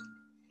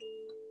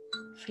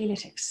 Feel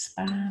it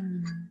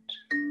expand,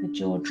 the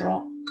jaw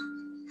drop,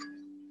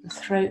 the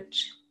throat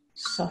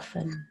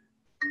soften.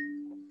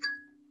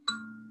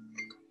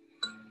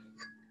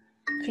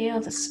 Feel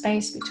the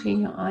space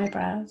between your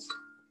eyebrows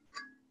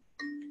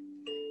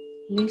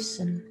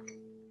loosen.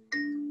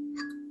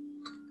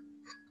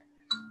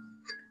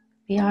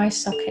 The eye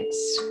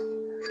sockets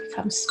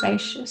become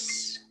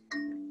spacious.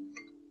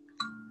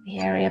 The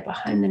area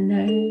behind the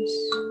nose,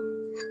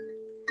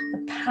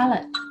 the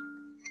palate,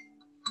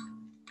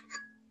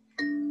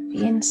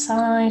 the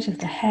inside of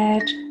the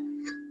head,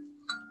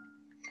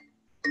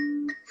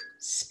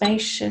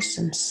 spacious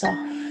and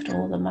soft,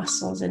 all the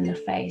muscles in the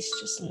face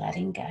just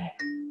letting go.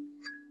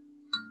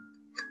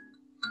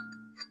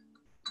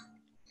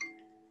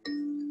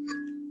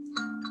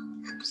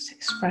 Just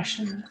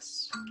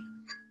expressionless.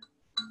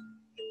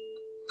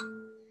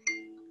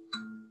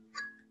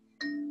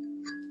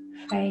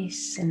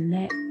 Face and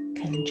neck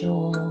and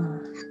jaw,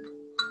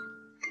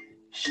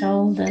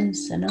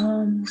 shoulders and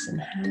arms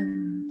and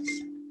hands,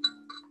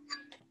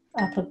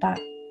 upper back,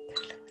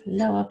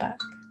 lower back,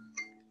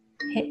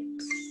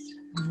 hips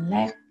and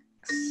legs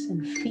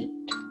and feet,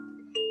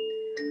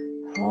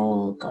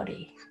 whole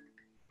body,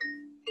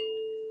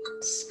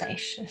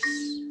 spacious.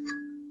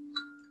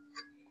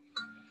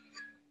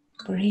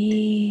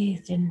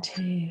 Breathe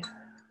into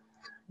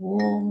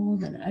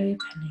warm and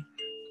opening.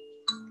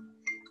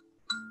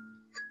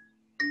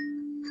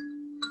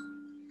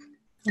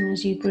 And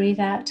as you breathe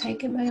out,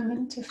 take a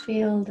moment to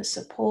feel the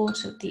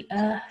support of the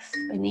earth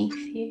beneath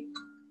you.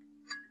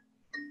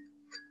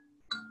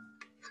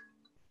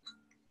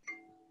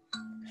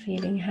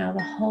 Feeling how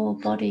the whole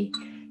body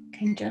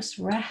can just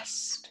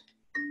rest.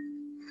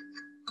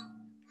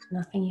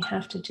 Nothing you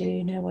have to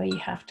do, nowhere you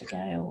have to go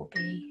or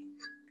be.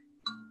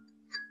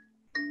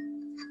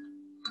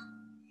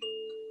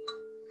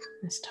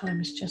 This time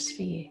is just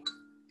for you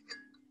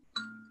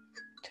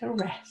to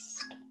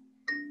rest.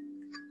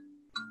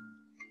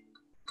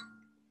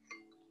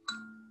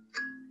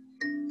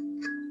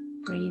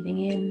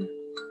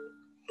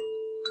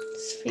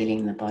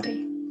 feeling the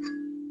body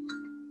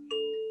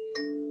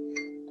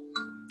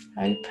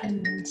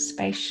open and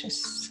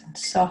spacious and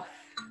soft.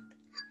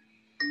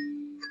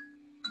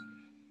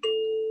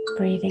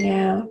 Breathing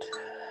out,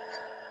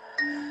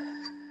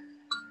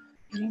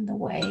 feeling the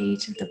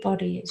weight of the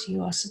body as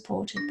you are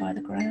supported by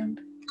the ground.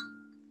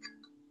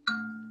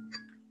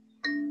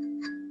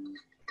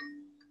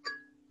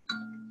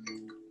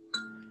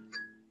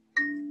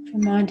 If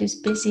your mind is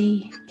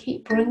busy,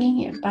 keep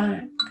bringing it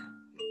back.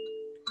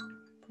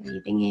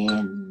 Breathing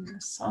in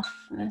the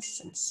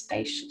softness and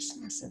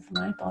spaciousness of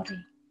my body.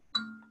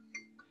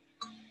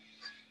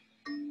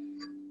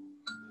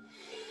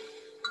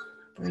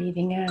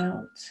 Breathing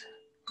out,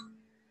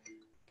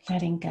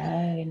 letting go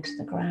into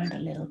the ground a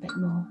little bit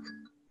more.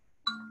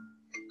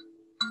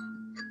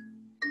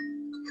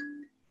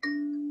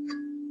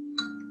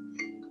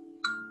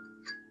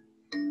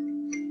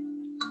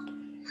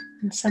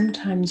 And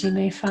sometimes you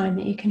may find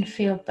that you can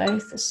feel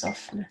both the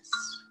softness,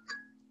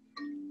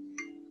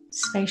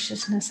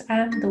 spaciousness,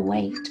 and the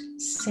weight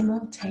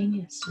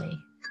simultaneously.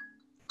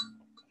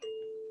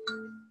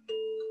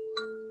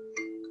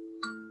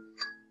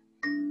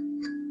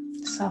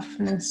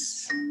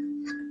 Softness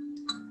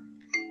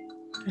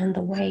and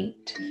the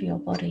weight of your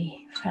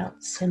body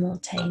felt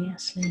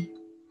simultaneously.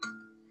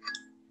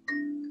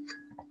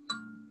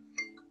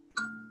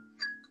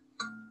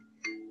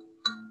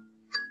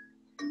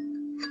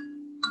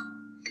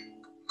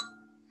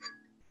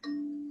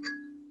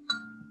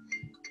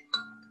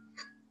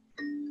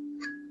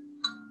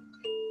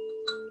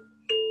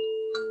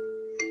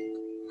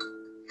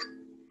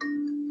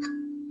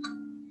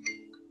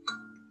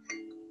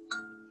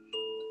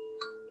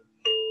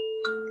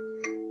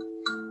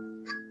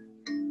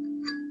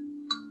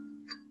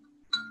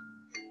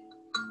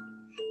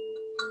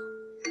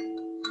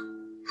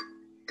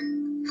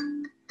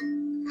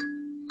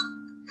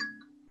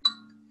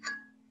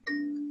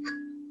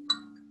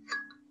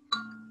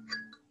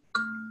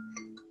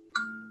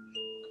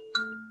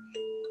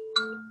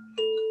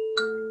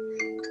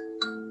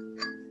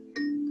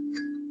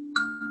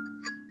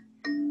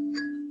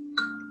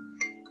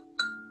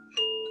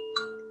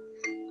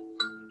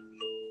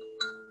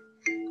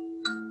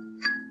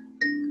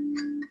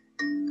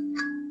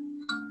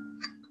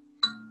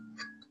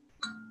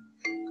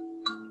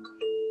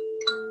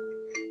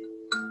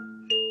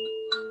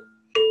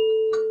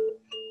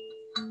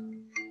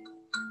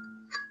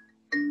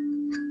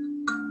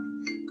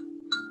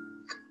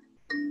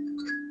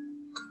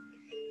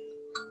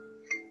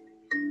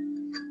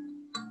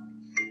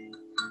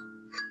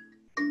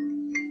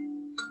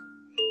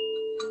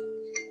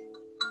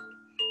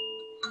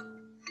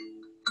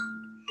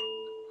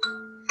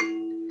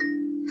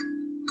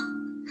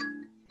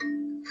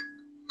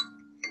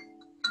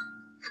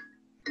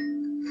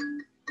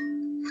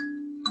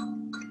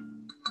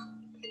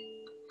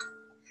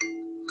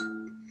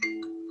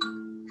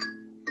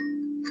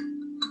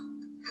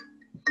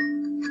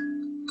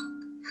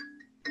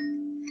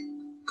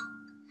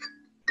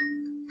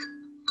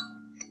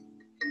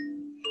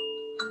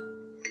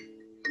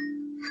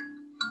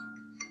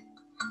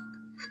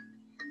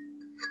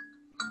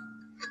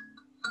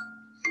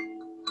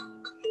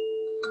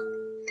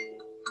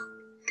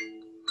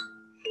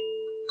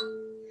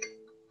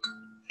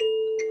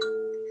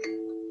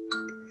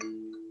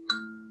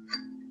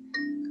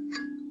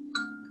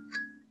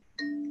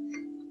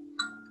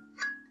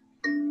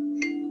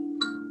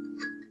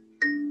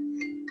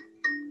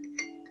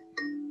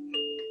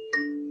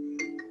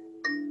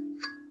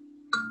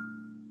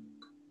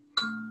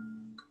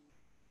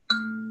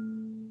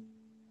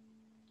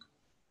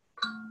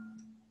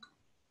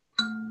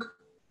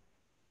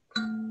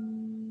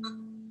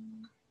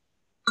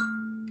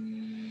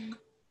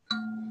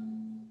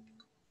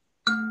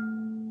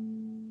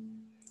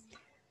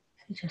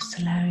 Just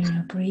allowing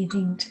your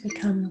breathing to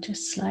become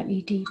just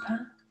slightly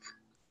deeper.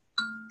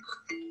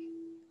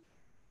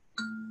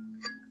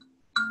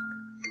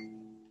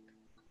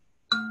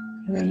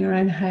 You're in your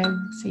own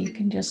home, so you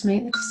can just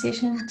make the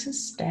decision to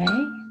stay.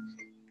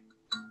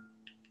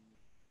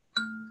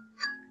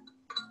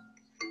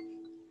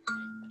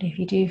 But if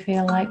you do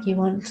feel like you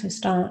want to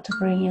start to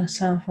bring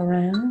yourself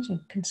around,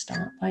 you can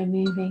start by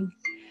moving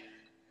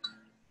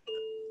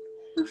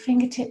your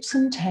fingertips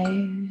and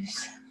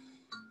toes.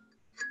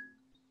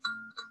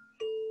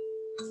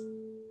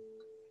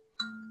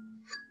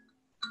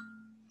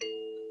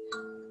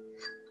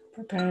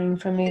 Preparing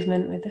for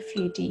movement with a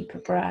few deeper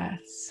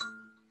breaths.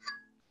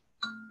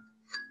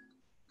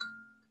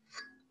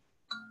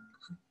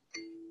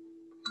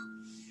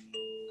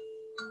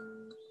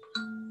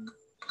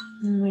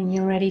 And when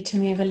you're ready to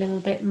move a little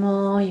bit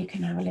more, you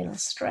can have a little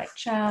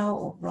stretch out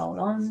or roll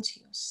on to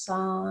your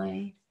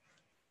side.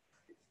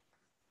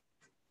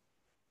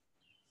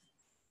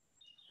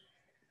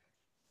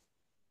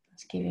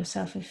 Let's give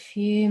yourself a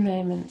few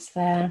moments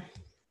there.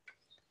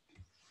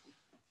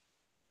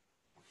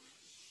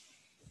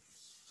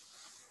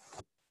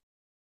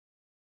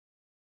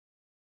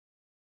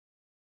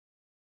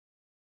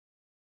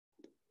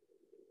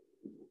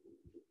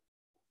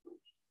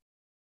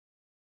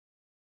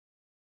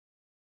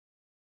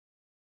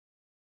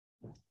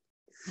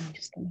 I'm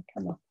just going to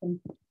come up and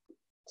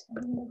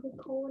turn the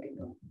recording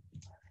on.